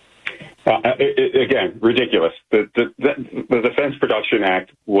 Again, ridiculous. The Defense Production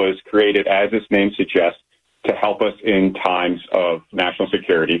Act was created, as its name suggests, to help us in times of national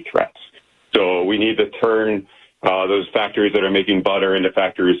security threats. So we need to turn those factories that are making butter into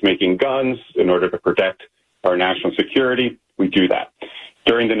factories making guns in order to protect our national security. We do that.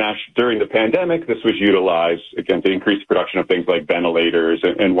 During the pandemic, this was utilized, again, to increase production of things like ventilators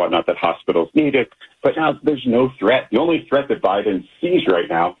and whatnot that hospitals needed. But now there's no threat. The only threat that Biden sees right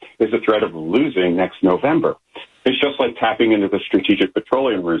now is the threat of losing next November. It's just like tapping into the Strategic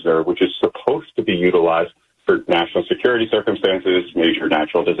Petroleum Reserve, which is supposed to be utilized for national security circumstances, major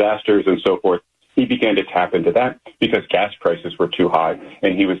natural disasters, and so forth. He began to tap into that because gas prices were too high,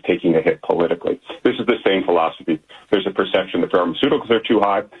 and he was taking a hit politically. This is the same philosophy. There's a perception that pharmaceuticals are too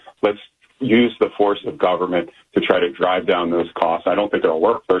high. Let's use the force of government to try to drive down those costs. I don't think it'll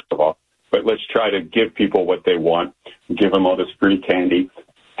work, first of all, but let's try to give people what they want, give them all this free candy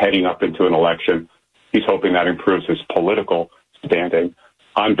heading up into an election. He's hoping that improves his political standing.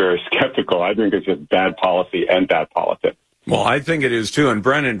 I'm very skeptical. I think it's just bad policy and bad politics. Well, I think it is, too. And,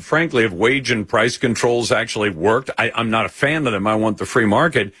 Brennan, frankly, if wage and price controls actually worked, I'm not a fan of them. I want the free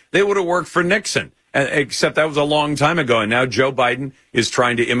market. They would have worked for Nixon, except that was a long time ago. And now Joe Biden is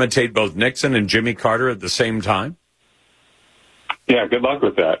trying to imitate both Nixon and Jimmy Carter at the same time. Yeah, good luck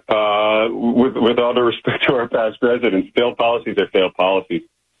with that. With all due respect to our past presidents, failed policies are failed policies.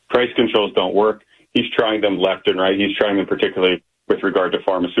 Price controls don't work. He's trying them left and right. He's trying them particularly with regard to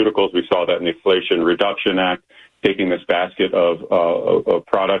pharmaceuticals. We saw that in the Inflation Reduction Act, taking this basket of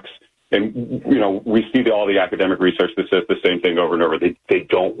products. And, we see all the academic research that says the same thing over and over. They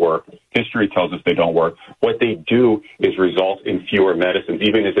don't work. History tells us they don't work. What they do is result in fewer medicines.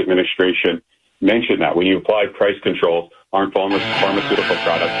 Even his administration mentioned that. When you apply price controls on pharmaceutical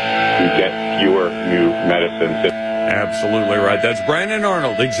products, you get fewer new medicines. Absolutely right. That's Brandon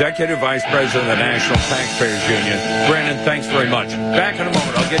Arnold, Executive Vice President of the National Taxpayers Union. Brandon, thanks very much. Back in a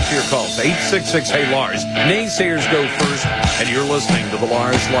moment, I'll get to your calls. 866-HEY-LARS. Naysayers go first, and you're listening to the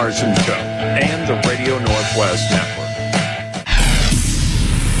Lars Larson Show and the Radio Northwest Network.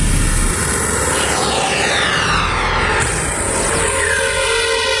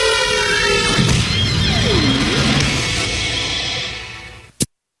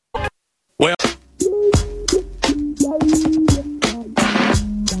 Well,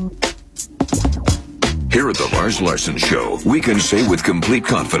 here at the Lars Larson Show, we can say with complete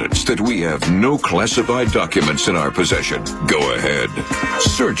confidence that we have no classified documents in our possession. Go ahead.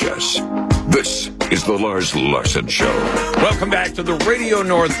 Search us. This is the Lars Larson Show. Welcome back to the Radio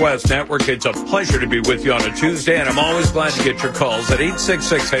Northwest Network. It's a pleasure to be with you on a Tuesday, and I'm always glad to get your calls at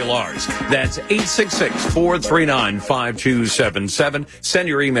 866-HEY-LARS. That's 866-439-5277. Send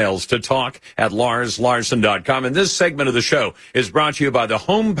your emails to talk@larslarson.com. And this segment of the show is brought to you by the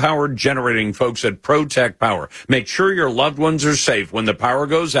home-powered generating folks at ProTech Power. Make sure your loved ones are safe when the power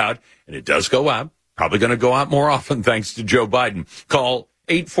goes out, and it does go out. Probably going to go out more often thanks to Joe Biden. Call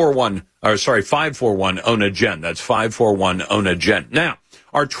 541-OWN-GEN. That's 541-OWN-GEN. Now,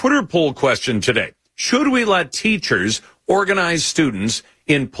 our Twitter poll question today. Should we let teachers organize students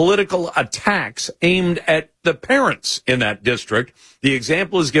in political attacks aimed at the parents in that district. The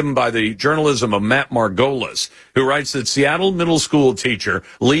example is given by the journalism of Matt Margolis, who writes that Seattle middle school teacher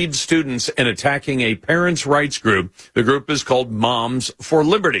leads students in attacking a parents' rights group. The group is called Moms for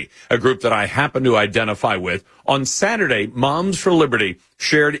Liberty, a group that I happen to identify with. On Saturday, Moms for Liberty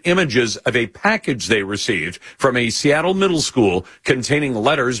shared images of a package they received from a Seattle middle school containing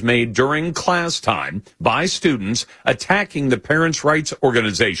letters made during class time by students attacking the parents' rights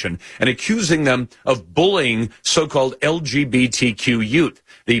organization and accusing them of bullying so-called LGBTQ youth.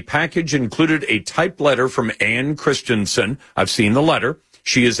 The package included a typed letter from Ann Christensen. I've seen the letter.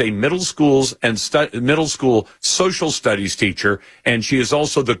 She is a middle school social studies teacher, and she is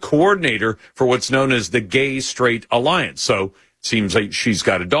also the coordinator for what's known as the Gay Straight Alliance. So seems like she's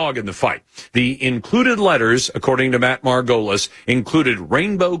got a dog in the fight. The included letters, according to Matt Margolis, included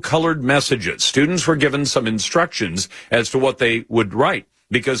rainbow-colored messages. Students were given some instructions as to what they would write,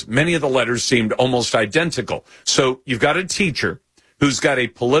 because many of the letters seemed almost identical. So you've got a teacher who's got a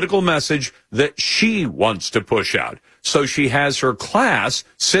political message that she wants to push out. So she has her class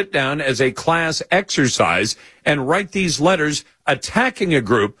sit down as a class exercise and write these letters attacking a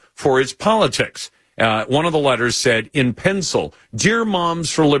group for its politics. One of the letters said in pencil, "Dear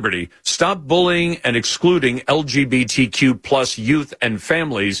Moms for Liberty, stop bullying and excluding LGBTQ plus youth and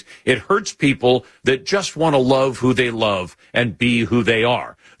families. It hurts people that just want to love who they love and be who they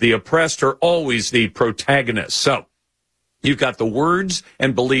are. The oppressed are always the protagonists." So you've got the words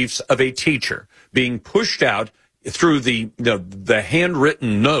and beliefs of a teacher being pushed out through the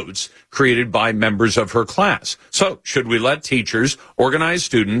handwritten notes created by members of her class. So should we let teachers organize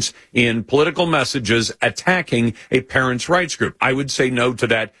students in political messages attacking a parents' rights group? I would say no to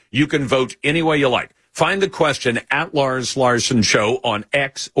that. You can vote any way you like. Find the question at Lars Larson Show on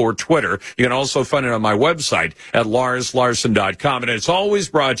X or Twitter. You can also find it on my website at larslarson.com. And it's always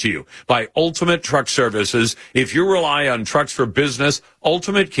brought to you by Ultimate Truck Services. If you rely on trucks for business,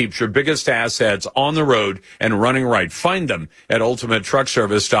 Ultimate keeps your biggest assets on the road and running right. Find them at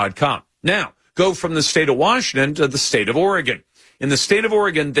ultimatetruckservice.com. Now, go from the state of Washington to the state of Oregon. In the state of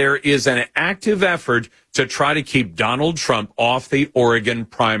Oregon, there is an active effort to try to keep Donald Trump off the Oregon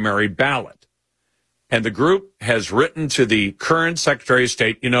primary ballot. And the group has written to the current Secretary of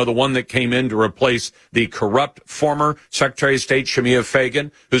State, you know, the one that came in to replace the corrupt former Secretary of State, Shemia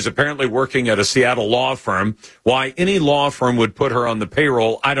Fagan, who's apparently working at a Seattle law firm. Why any law firm would put her on the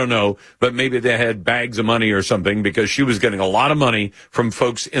payroll, I don't know, but maybe they had bags of money or something, because she was getting a lot of money from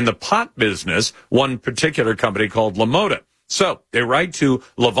folks in the pot business, one particular company called LaModa. So they write to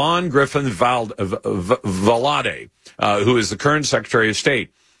Lavon Griffin Valade, who is the current Secretary of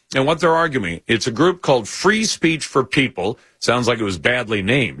State. And what they're arguing, it's a group called Free Speech for People. Sounds like it was badly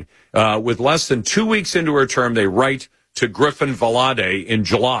named. With less than 2 weeks into her term, they write to Griffin Valade in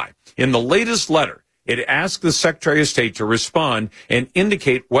July. In the latest letter, it asks the Secretary of State to respond and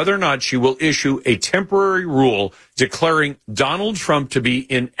indicate whether or not she will issue a temporary rule declaring Donald Trump to be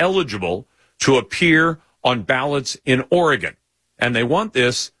ineligible to appear on ballots in Oregon. And they want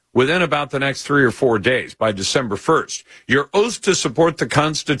this within about the next 3 or 4 days, by December 1st. Your oath to support the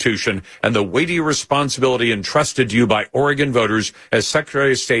Constitution and the weighty responsibility entrusted to you by Oregon voters as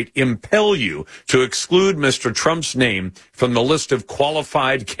Secretary of State impel you to exclude Mr. Trump's name from the list of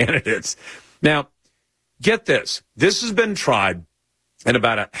qualified candidates. Now, get this. This has been tried in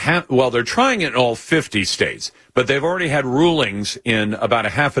about they're trying it in all 50 states, but they've already had rulings in about a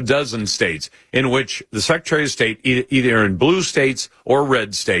half a dozen states in which the Secretary of State, either in blue states or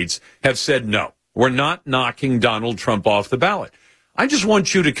red states, have said, no, we're not knocking Donald Trump off the ballot. I just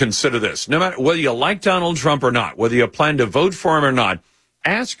want you to consider this. No matter whether you like Donald Trump or not, whether you plan to vote for him or not,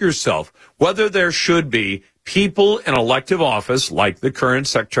 ask yourself whether there should be people in elective office, like the current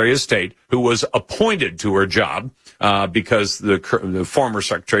Secretary of State, who was appointed to her job because the former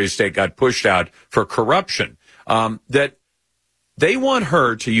Secretary of State got pushed out for corruption, that they want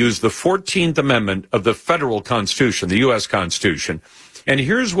her to use the 14th Amendment of the federal Constitution, the U.S. Constitution. And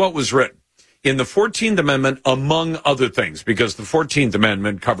here's what was written. In the 14th Amendment, among other things, because the 14th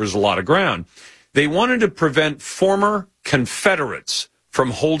Amendment covers a lot of ground, they wanted to prevent former Confederates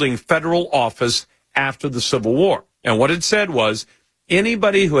from holding federal office after the Civil War. And what it said was,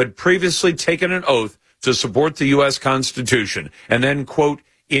 anybody who had previously taken an oath to support the U.S. Constitution and then, quote,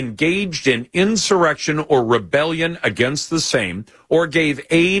 engaged in insurrection or rebellion against the same, or gave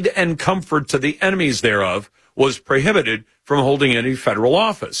aid and comfort to the enemies thereof, was prohibited from holding any federal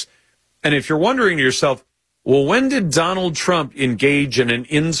office. And if you're wondering to yourself, well, when did Donald Trump engage in an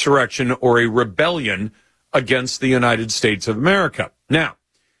insurrection or a rebellion against the United States of America? Now,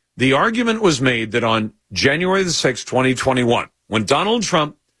 the argument was made that on January the 6th, 2021, when Donald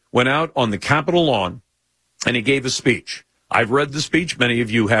Trump went out on the Capitol lawn and he gave a speech. I've read the speech. Many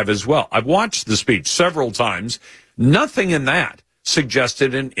of you have as well. I've watched the speech several times. Nothing in that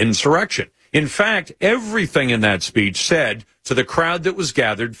suggested an insurrection. In fact, everything in that speech said to the crowd that was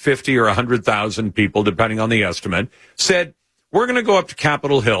gathered, 50 or 100,000 people, depending on the estimate, said, we're going to go up to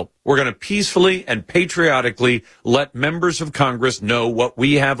Capitol Hill. We're going to peacefully and patriotically let members of Congress know what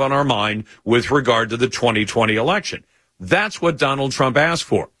we have on our mind with regard to the 2020 election. That's what Donald Trump asked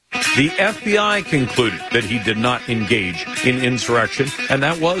for. The FBI concluded that he did not engage in insurrection, and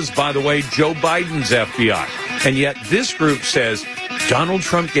that was, by the way, Joe Biden's FBI. And yet this group says Donald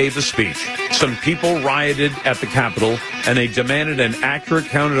Trump gave a speech. Some people rioted at the Capitol, and they demanded an accurate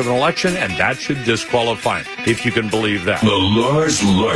count of an election, and that should disqualify him, if you can believe that. The Lars Larson